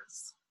some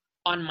others?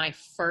 On my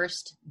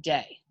first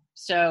day.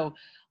 So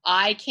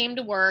I came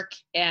to work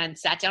and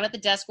sat down at the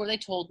desk where they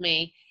told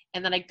me.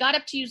 And then I got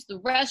up to use the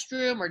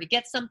restroom or to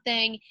get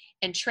something.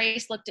 And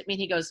Trace looked at me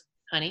and he goes,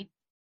 honey,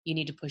 you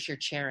need to push your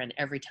chair in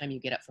every time you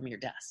get up from your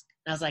desk.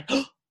 And I was like,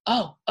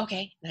 oh,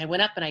 okay. And I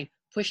went up and I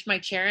pushed my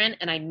chair in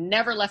and I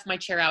never left my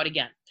chair out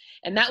again.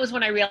 And that was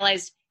when I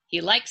realized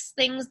he likes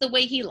things the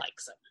way he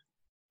likes them.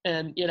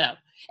 And,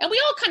 and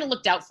we all kind of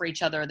looked out for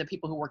each other, the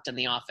people who worked in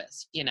the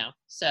office,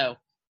 so,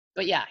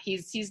 but yeah,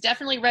 he's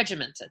definitely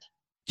regimented.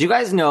 Do you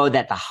guys know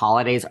that the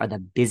holidays are the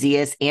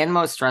busiest and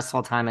most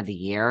stressful time of the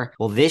year?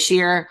 Well, this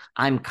year,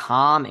 I'm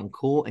calm and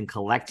cool and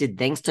collected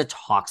thanks to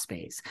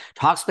Talkspace.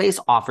 Talkspace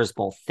offers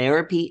both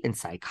therapy and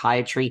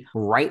psychiatry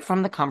right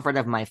from the comfort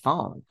of my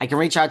phone. I can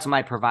reach out to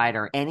my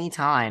provider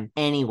anytime,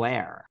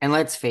 anywhere. And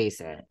let's face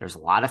it, there's a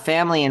lot of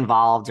family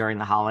involved during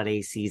the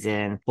holiday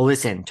season. Well,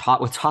 listen,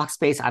 with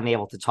Talkspace, I'm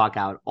able to talk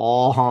out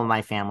all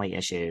my family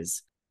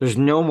issues. There's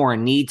no more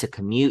need to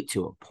commute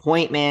to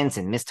appointments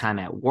and miss time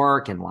at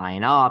work and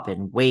line up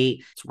and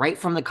wait. It's right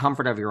from the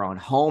comfort of your own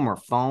home or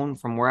phone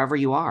from wherever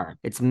you are.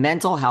 It's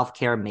mental health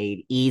care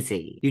made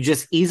easy. You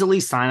just easily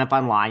sign up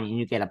online and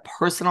you get a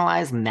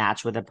personalized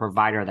match with a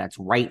provider that's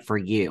right for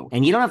you.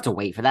 And you don't have to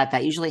wait for that.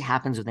 That usually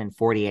happens within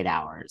 48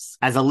 hours.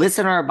 As a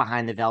listener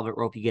behind the Velvet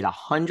Rope, you get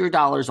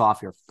 $100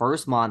 off your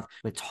first month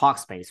with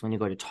Talkspace when you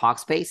go to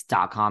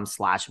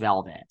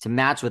Talkspace.com/velvet. To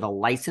match with a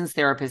licensed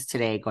therapist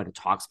today, go to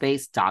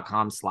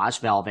Talkspace.com/velvet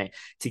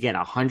to get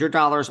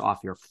 $100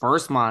 off your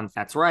first month.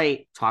 That's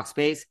right.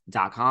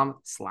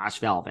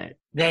 Talkspace.com/velvet.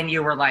 Then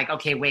you were like,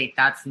 okay, wait,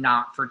 that's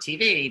not for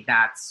TV.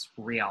 That's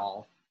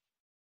real.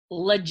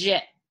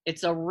 Legit.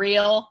 It's a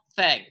real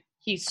thing.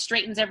 He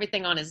straightens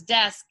everything on his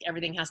desk.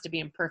 Everything has to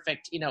be in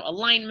perfect,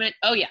 alignment.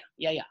 Oh yeah.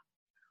 Yeah.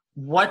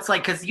 What's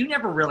like, cause you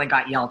never really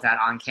got yelled at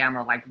on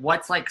camera. Like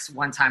what's like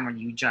one time when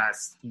you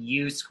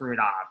screwed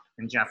up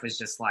and Jeff was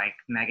just like,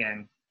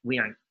 Megan, we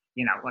are,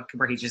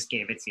 where he just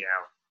gave it to you.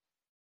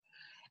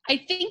 I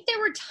think there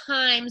were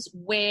times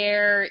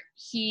where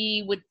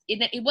he would,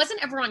 it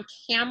wasn't ever on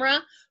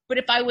camera, but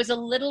if I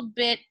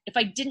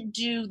didn't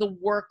do the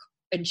work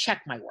and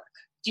check my work,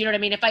 Do you know what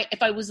I mean?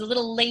 If I was a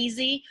little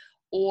lazy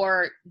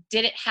or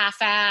did it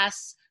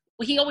half-ass,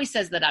 well, he always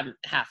says that I'm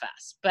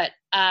half-ass, but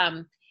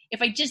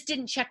if I just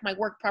didn't check my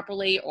work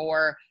properly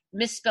or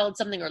misspelled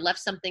something or left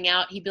something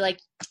out, he'd be like,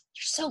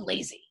 "You're so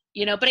lazy,"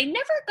 you know. But I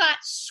never got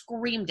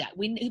screamed at.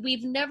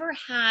 We've never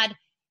had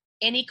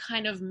any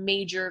kind of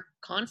major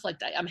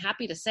conflict, I'm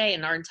happy to say,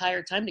 in our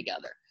entire time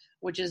together,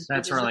 which is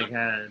really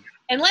good.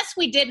 Unless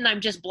we did, and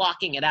I'm just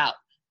blocking it out,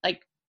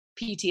 like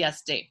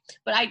PTSD.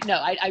 But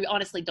I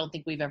honestly don't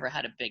think we've ever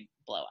had a big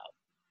blowout.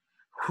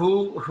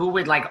 Who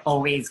would like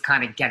always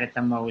kind of get it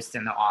the most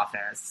in the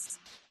office?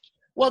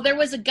 Well, there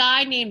was a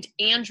guy named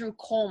Andrew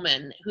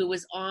Coleman who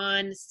was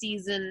on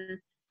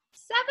season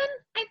 7,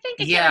 I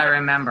think. I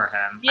remember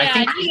him.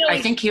 Yeah,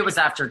 I think he was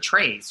after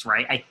Trace,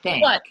 right? I think.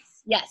 He was.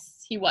 Yes.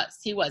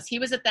 He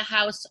was at the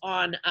house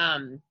on,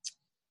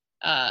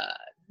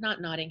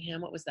 not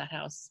Nottingham. What was that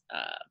house?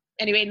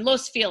 Anyway, in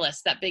Los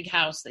Feliz, that big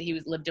house that he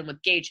lived in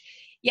with Gage.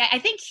 Yeah, I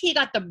think he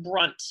got the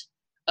brunt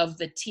of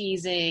the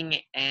teasing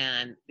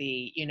and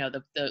the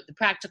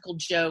practical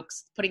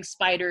jokes, putting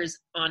spiders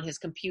on his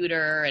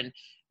computer and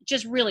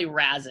just really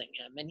razzing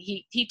him. And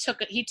he took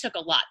a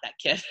lot, that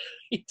kid.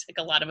 He took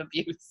a lot of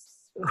abuse.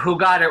 Who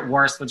got it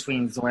worse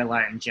between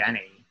Zoila and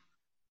Jenny?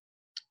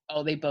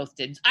 Oh, they both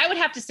did. I would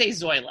have to say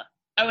Zoila.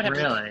 I would have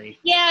really?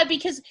 Yeah,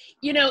 because,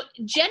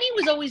 Jenny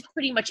was always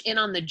pretty much in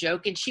on the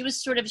joke, and she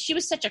was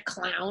such a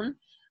clown,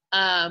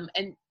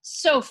 and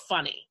so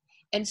funny,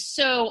 and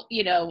so,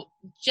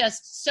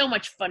 just so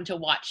much fun to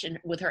watch and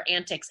with her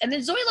antics. And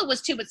then Zoila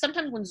was too, but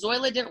sometimes when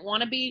Zoila didn't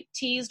want to be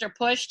teased or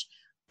pushed,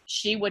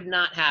 she would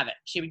not have it.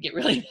 She'd get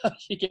really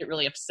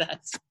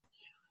upset.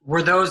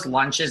 Were those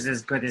lunches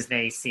as good as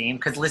they seem?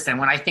 Because listen,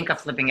 when I think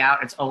of flipping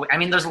out, it's always,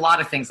 there's a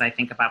lot of things I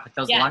think about, but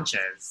those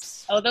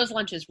lunches. Oh, those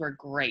lunches were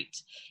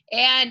great.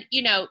 And,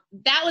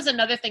 that was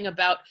another thing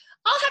about,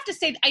 I'll have to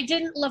say, I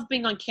didn't love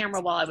being on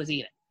camera while I was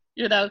eating,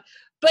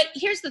 but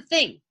here's the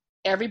thing.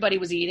 Everybody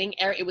was eating.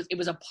 It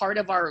was a part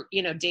of our,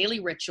 daily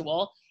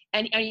ritual.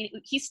 And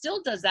he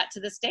still does that to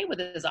this day with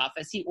his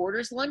office. He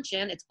orders lunch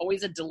in. It's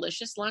always a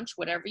delicious lunch,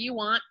 whatever you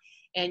want.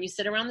 And you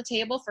sit around the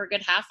table for a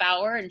good half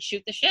hour and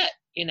shoot the shit,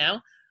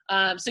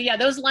 So yeah,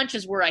 those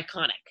lunches were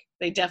iconic.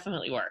 They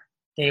definitely were.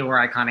 They were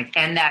iconic.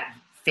 And that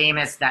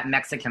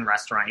Mexican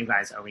restaurant you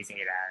guys always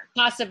ate at.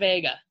 Casa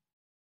Vega.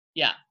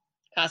 Yeah.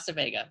 Casa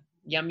Vega.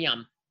 Yum,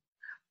 yum.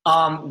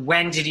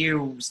 When did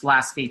you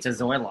last speak to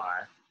Zoila?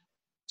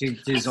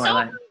 I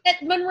saw her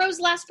at Monroe's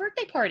last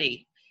birthday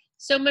party.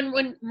 So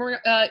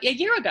a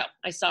year ago,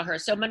 I saw her.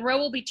 So Monroe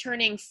will be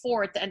turning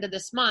 4 at the end of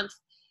this month.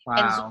 Wow.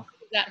 And Zoila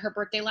was at her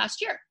birthday last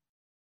year.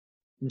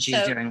 And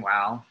she's doing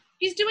well.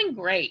 She's doing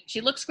great. She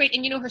looks great.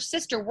 And, her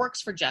sister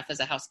works for Jeff as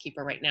a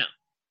housekeeper right now.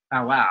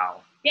 Oh,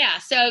 wow. Yeah.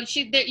 So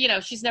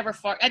she's never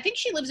far. I think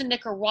she lives in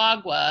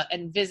Nicaragua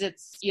and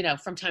visits,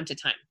 from time to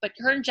time. But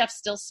her and Jeff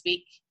still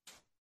speak.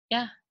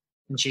 Yeah.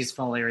 And she's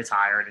fully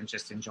retired and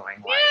just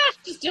enjoying life. Yeah.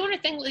 She's doing her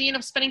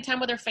thing, spending time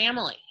with her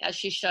family, as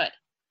she should.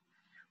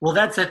 Well,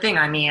 that's the thing.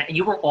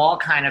 You were all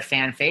kind of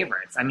fan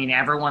favorites.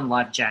 Everyone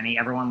loved Jenny,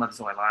 everyone loved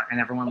Zoila, and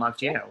everyone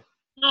loved you.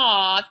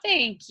 Oh,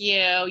 thank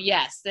you.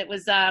 Yes, it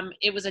was a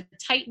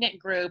tight-knit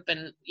group,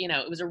 and,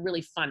 it was a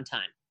really fun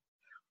time.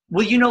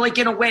 Well, in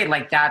a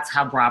way, that's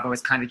how Bravo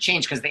has kind of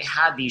changed, because they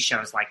had these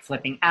shows like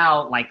Flipping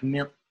Out, like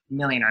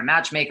Millionaire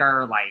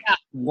Matchmaker,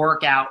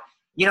 Workout.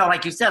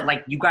 Like you said,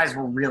 you guys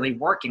were really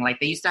working.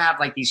 They used to have,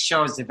 these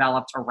shows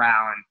developed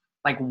around,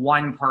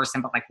 one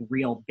person, but,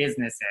 real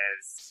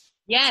businesses.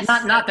 Yes.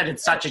 Not that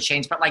it's such a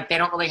change, but they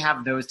don't really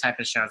have those type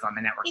of shows on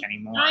the network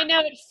anymore. I know.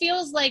 It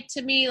feels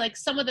to me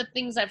some of the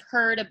things I've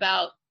heard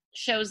about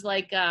shows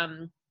like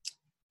The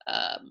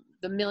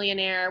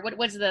Millionaire.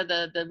 What's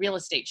the real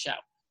estate show?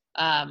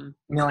 $1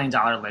 Million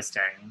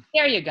Listing.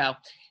 There you go.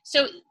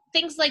 So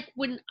things like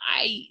when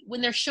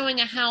they're showing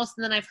a house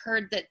and then I've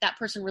heard that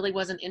person really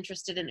wasn't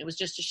interested and it was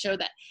just a show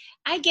that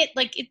I get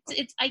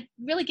I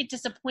really get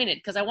disappointed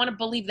because I want to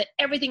believe that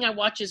everything I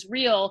watch is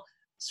real,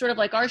 sort of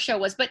like our show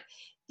was. But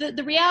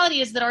the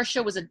reality is that our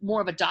show was more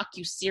of a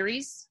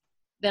docu-series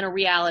than a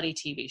reality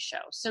TV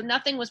show. So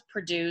nothing was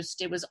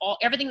produced. It was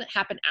everything that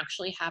happened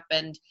actually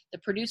happened. The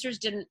producers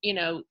didn't,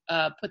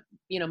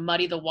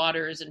 muddy the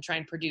waters and try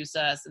and produce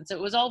us. And so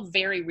it was all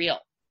very real.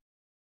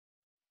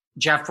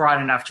 Jeff brought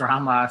enough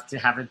drama to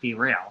have it be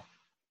real.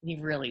 He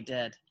really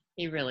did.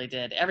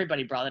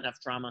 Everybody brought enough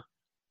drama.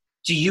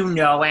 Do you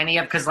know any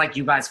of, because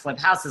you guys flip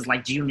houses,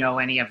 do you know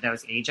any of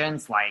those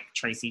agents, like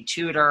Tracy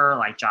Tudor,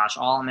 like Josh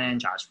Altman,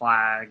 Josh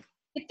Flagg?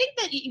 I think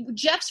that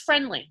Jeff's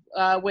friendly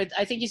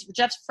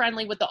Jeff's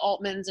friendly with the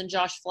Altmans and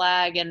Josh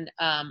Flagg and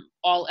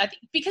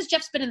because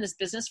Jeff's been in this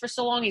business for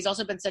so long, he's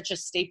also been such a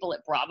staple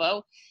at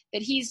Bravo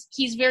that he's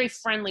very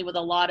friendly with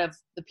a lot of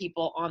the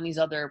people on these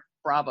other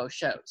Bravo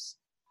shows.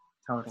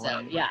 Totally. So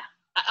yeah,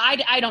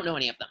 I don't know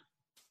any of them.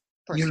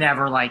 Personally. You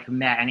never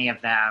met any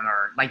of them,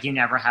 or you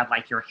never had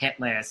your hit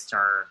list,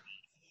 or?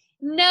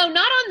 No,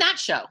 not on that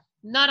show.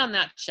 Not on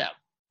that show.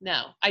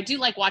 No, I do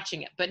like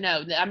watching it, but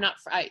no, I'm not.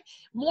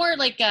 More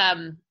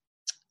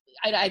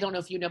I don't know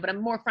if you know, but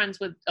I'm more friends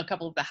with a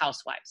couple of the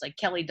housewives. Like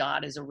Kelly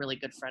Dodd is a really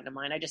good friend of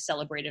mine. I just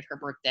celebrated her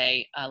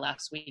birthday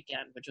last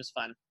weekend, which was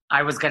fun.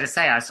 I was going to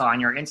say, I saw on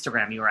your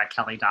Instagram you were at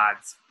Kelly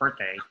Dodd's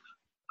birthday.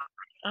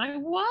 I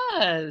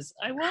was.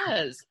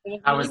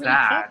 How was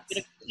that?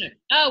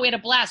 We had a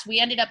blast. We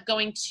ended up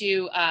going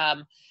to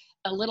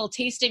a little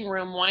tasting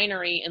room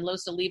winery in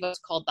Los Olivos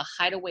called the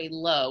Hideaway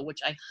Low, which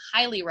I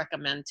highly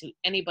recommend to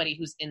anybody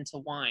who's into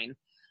wine.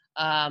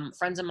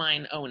 Friends of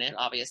mine own it,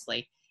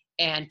 obviously,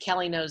 and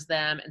Kelly knows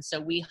them. And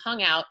so we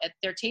hung out at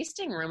their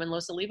tasting room in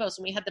Los Olivos,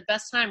 and we had the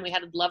best time. We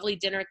had a lovely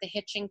dinner at the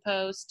Hitching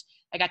Post.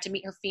 I got to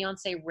meet her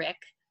fiance, Rick.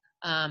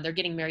 They're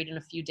getting married in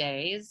a few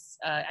days,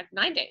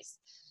 9 days.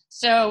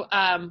 So,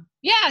 and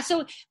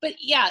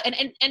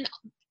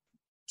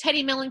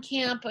Teddy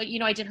Mellencamp,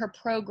 I did her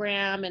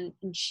program and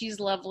she's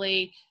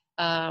lovely.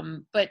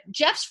 But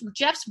Jeff's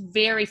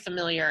very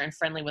familiar and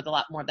friendly with a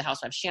lot more of the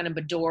housewives. Shannon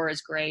Bedore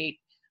is great.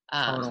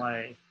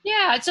 Totally.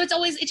 Yeah. So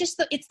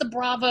it's the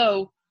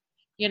Bravo,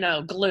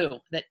 glue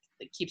that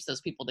keeps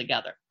those people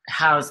together.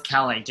 How's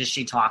Kelly? Does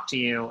she talk to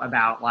you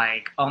about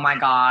like, oh my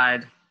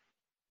God?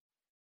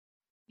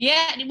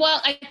 Yeah.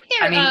 Well,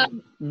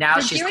 now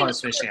she's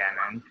close with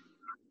Shannon.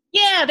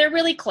 Yeah, they're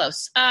really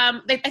close.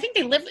 I think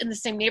they live in the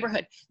same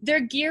neighborhood. They're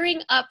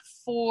gearing up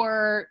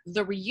for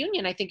the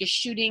reunion, I think is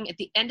shooting at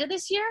the end of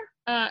this year,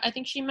 I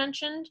think she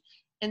mentioned.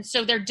 And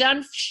so they're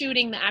done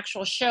shooting the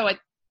actual show.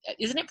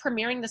 Isn't it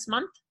premiering this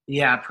month?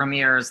 Yeah,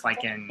 premieres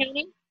like in...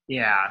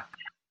 Yeah.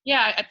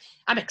 Yeah,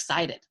 I'm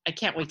excited. I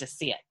can't wait to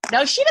see it.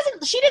 No, she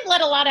didn't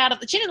let a lot of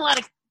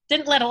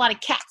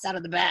cats out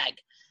of the bag.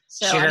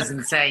 So she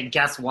doesn't say,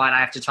 guess what? I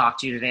have to talk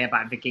to you today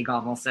about Vicky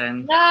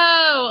Gunvalson.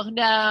 No.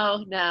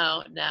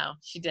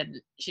 She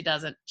didn't. She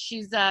doesn't.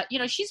 She's,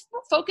 she's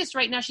focused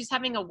right now. She's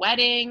having a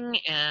wedding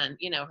and,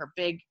 her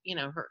big,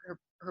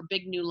 her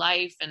big new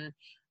life. And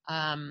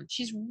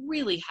she's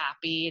really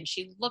happy and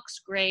she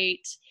looks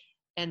great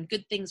and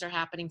good things are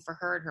happening for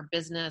her and her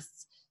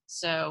business.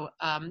 So,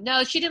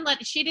 no, she didn't,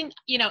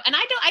 and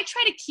I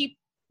try to keep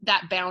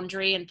that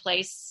boundary in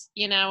place.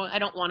 I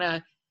don't want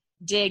to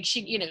dig.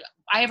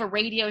 I have a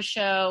radio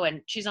show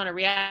and she's on a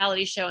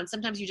reality show. And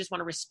sometimes you just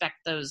want to respect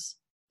those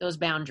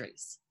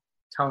boundaries.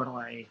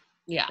 Totally.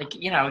 Yeah. Like,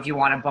 if you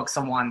want to book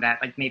someone that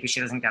like maybe she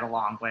doesn't get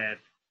along with.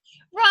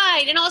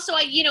 Right. And also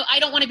I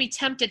don't want to be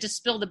tempted to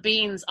spill the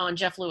beans on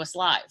Jeff Lewis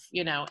Live,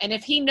 and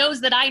if he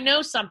knows that I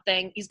know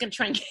something, he's going to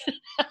try and get it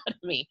out of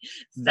me.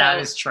 So, that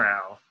is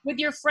true. With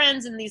your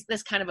friends in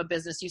this kind of a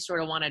business, you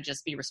sort of want to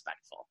just be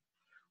respectful.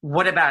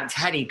 What about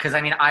Teddy? Because,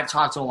 I've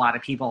talked to a lot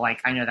of people,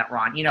 like, I know that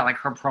Ron, like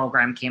her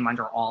program came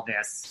under all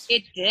this.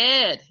 It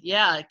did.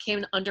 Yeah, it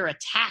came under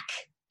attack.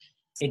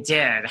 It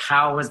did.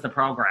 How was the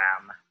program?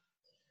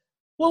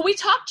 Well,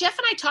 Jeff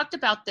and I talked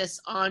about this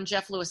on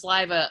Jeff Lewis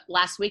Live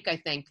last week, I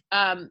think.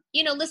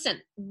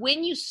 Listen,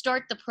 when you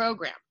start the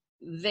program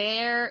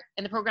and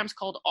the program's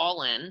called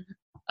All In,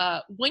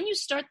 when you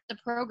start the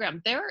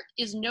program, there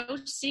is no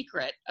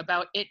secret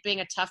about it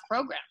being a tough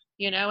program,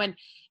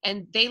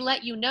 and they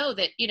let you know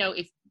that,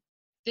 if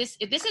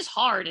this is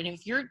hard and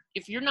if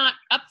you're not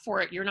up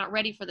for it, you're not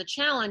ready for the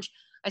challenge,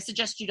 I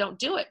suggest you don't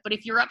do it. But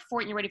if you're up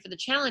for it and you're ready for the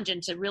challenge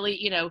and to really,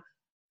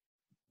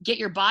 get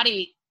your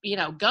body,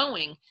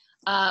 going,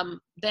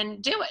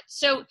 then do it.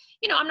 So,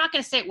 I'm not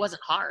going to say it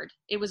wasn't hard.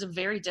 It was a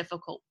very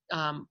difficult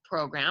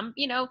program,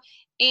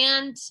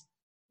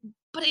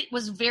 but it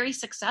was very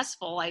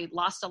successful. I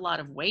lost a lot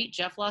of weight.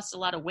 Jeff lost a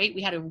lot of weight.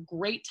 We had a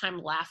great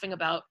time laughing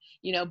about,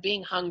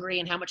 being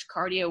hungry and how much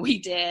cardio we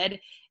did.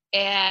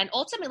 And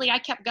ultimately I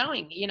kept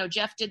going.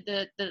 Jeff did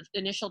the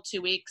initial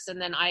 2 weeks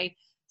and then I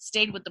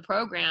stayed with the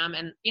program.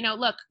 And,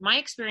 look, my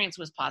experience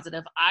was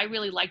positive. I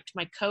really liked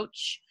my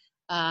coach.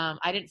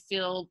 I didn't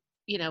feel,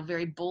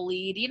 very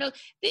bullied.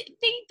 They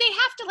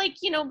have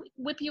to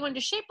whip you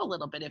into shape a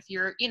little bit. If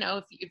you're,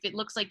 if it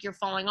looks like you're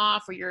falling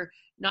off or you're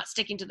not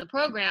sticking to the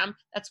program,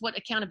 that's what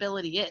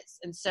accountability is.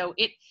 And so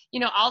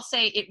I'll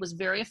say it was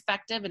very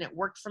effective and it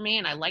worked for me.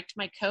 And I liked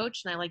my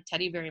coach and I liked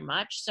Teddy very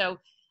much. So,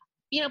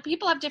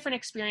 people have different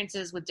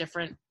experiences with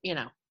different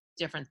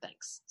different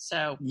things.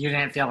 So you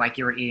didn't feel like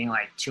you were eating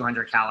like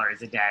 200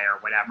 calories a day or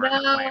whatever.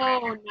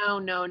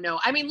 No.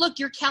 I mean, look,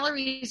 your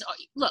calories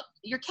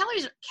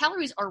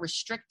are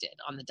restricted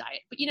on the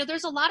diet, but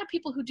there's a lot of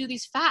people who do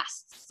these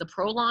fasts. The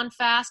Prolon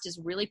fast is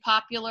really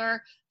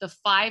popular. The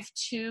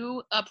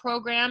 5-2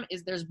 program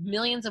there's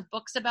millions of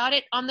books about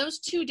it. On those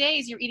 2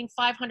 days, you're eating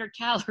 500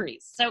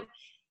 calories. So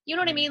you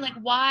know what I mean? Like,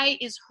 why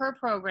is her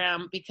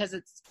program, because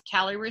it's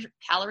calorie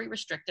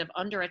restrictive,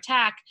 under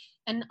attack,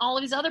 and all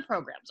of these other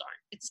programs aren't?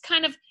 It's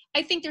kind of,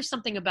 I think there's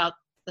something about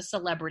the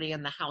celebrity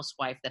and the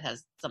housewife that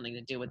has something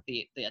to do with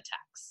the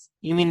attacks.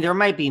 You mean there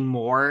might be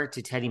more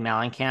to Teddi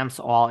Mellencamp's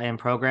all-in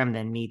program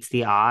than meets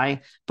the eye?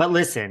 But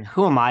listen,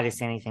 who am I to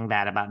say anything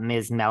bad about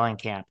Ms.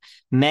 Mellencamp?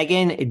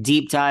 Megan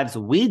deep dives,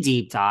 we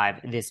deep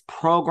dive this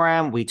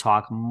program. We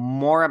talk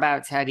more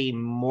about Teddi,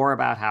 more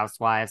about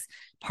Housewives.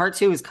 Part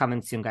 2 is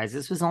coming soon, guys.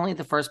 This was only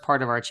the first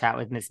part of our chat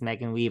with Miss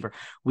Megan Weaver.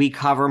 We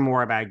cover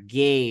more about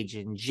Gage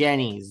and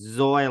Jenny,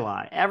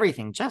 Zoila,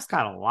 everything. Just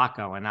got a lot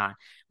going on.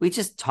 We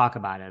just talk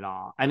about it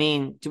all. I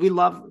mean, do we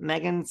love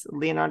Megan's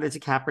Leonardo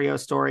DiCaprio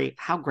story?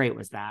 How great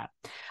was that?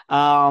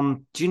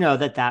 Do you know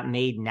that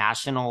made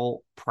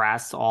national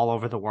press all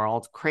over the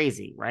world?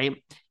 Crazy,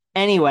 right?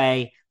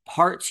 Anyway,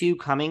 part 2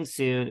 coming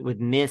soon with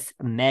Miss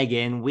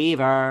Megan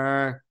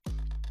Weaver.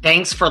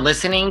 Thanks for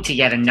listening to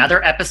yet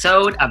another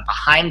episode of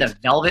Behind the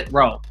Velvet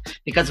Rope.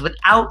 Because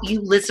without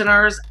you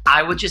listeners,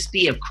 I would just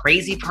be a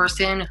crazy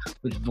person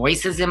with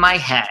voices in my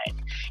head.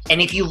 And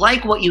if you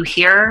like what you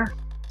hear,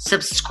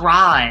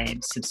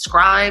 subscribe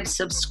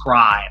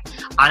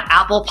on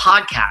Apple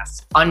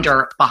Podcasts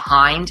under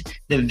Behind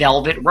the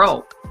Velvet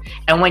Rope.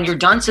 And when you're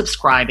done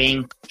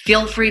subscribing,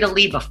 feel free to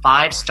leave a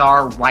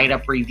 5-star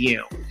write-up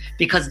review,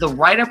 because the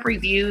write-up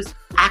reviews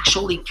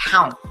actually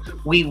count.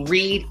 We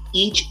read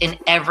each and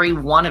every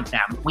one of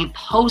them. We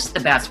post the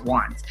best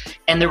ones,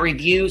 and the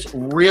reviews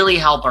really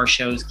help our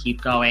shows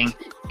keep going.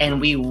 And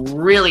we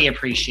really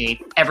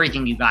appreciate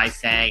everything you guys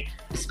say,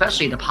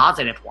 especially the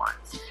positive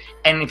ones.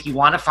 And if you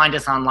want to find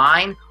us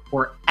online,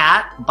 we're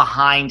at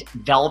Behind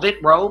Velvet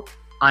Rope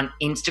on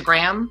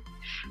Instagram.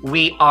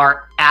 We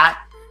are at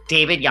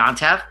David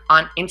Yontef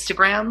on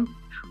Instagram.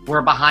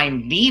 We're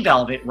Behind the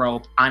Velvet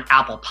Rope on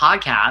Apple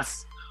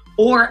Podcasts.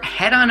 Or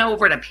head on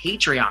over to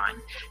Patreon,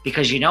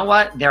 because you know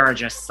what? There are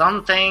just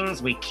some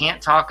things we can't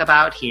talk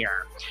about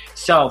here.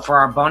 So for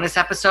our bonus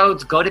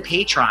episodes, go to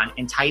Patreon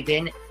and type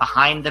in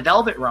Behind the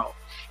Velvet Rope.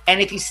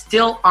 And if you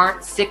still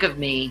aren't sick of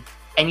me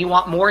and you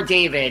want more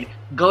David,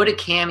 go to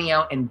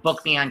Cameo and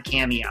book me on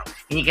Cameo.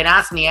 And you can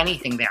ask me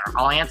anything there.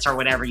 I'll answer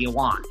whatever you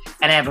want.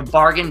 And I have a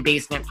bargain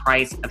basement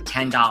price of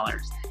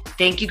 $10.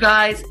 Thank you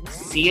guys.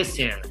 See you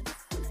soon.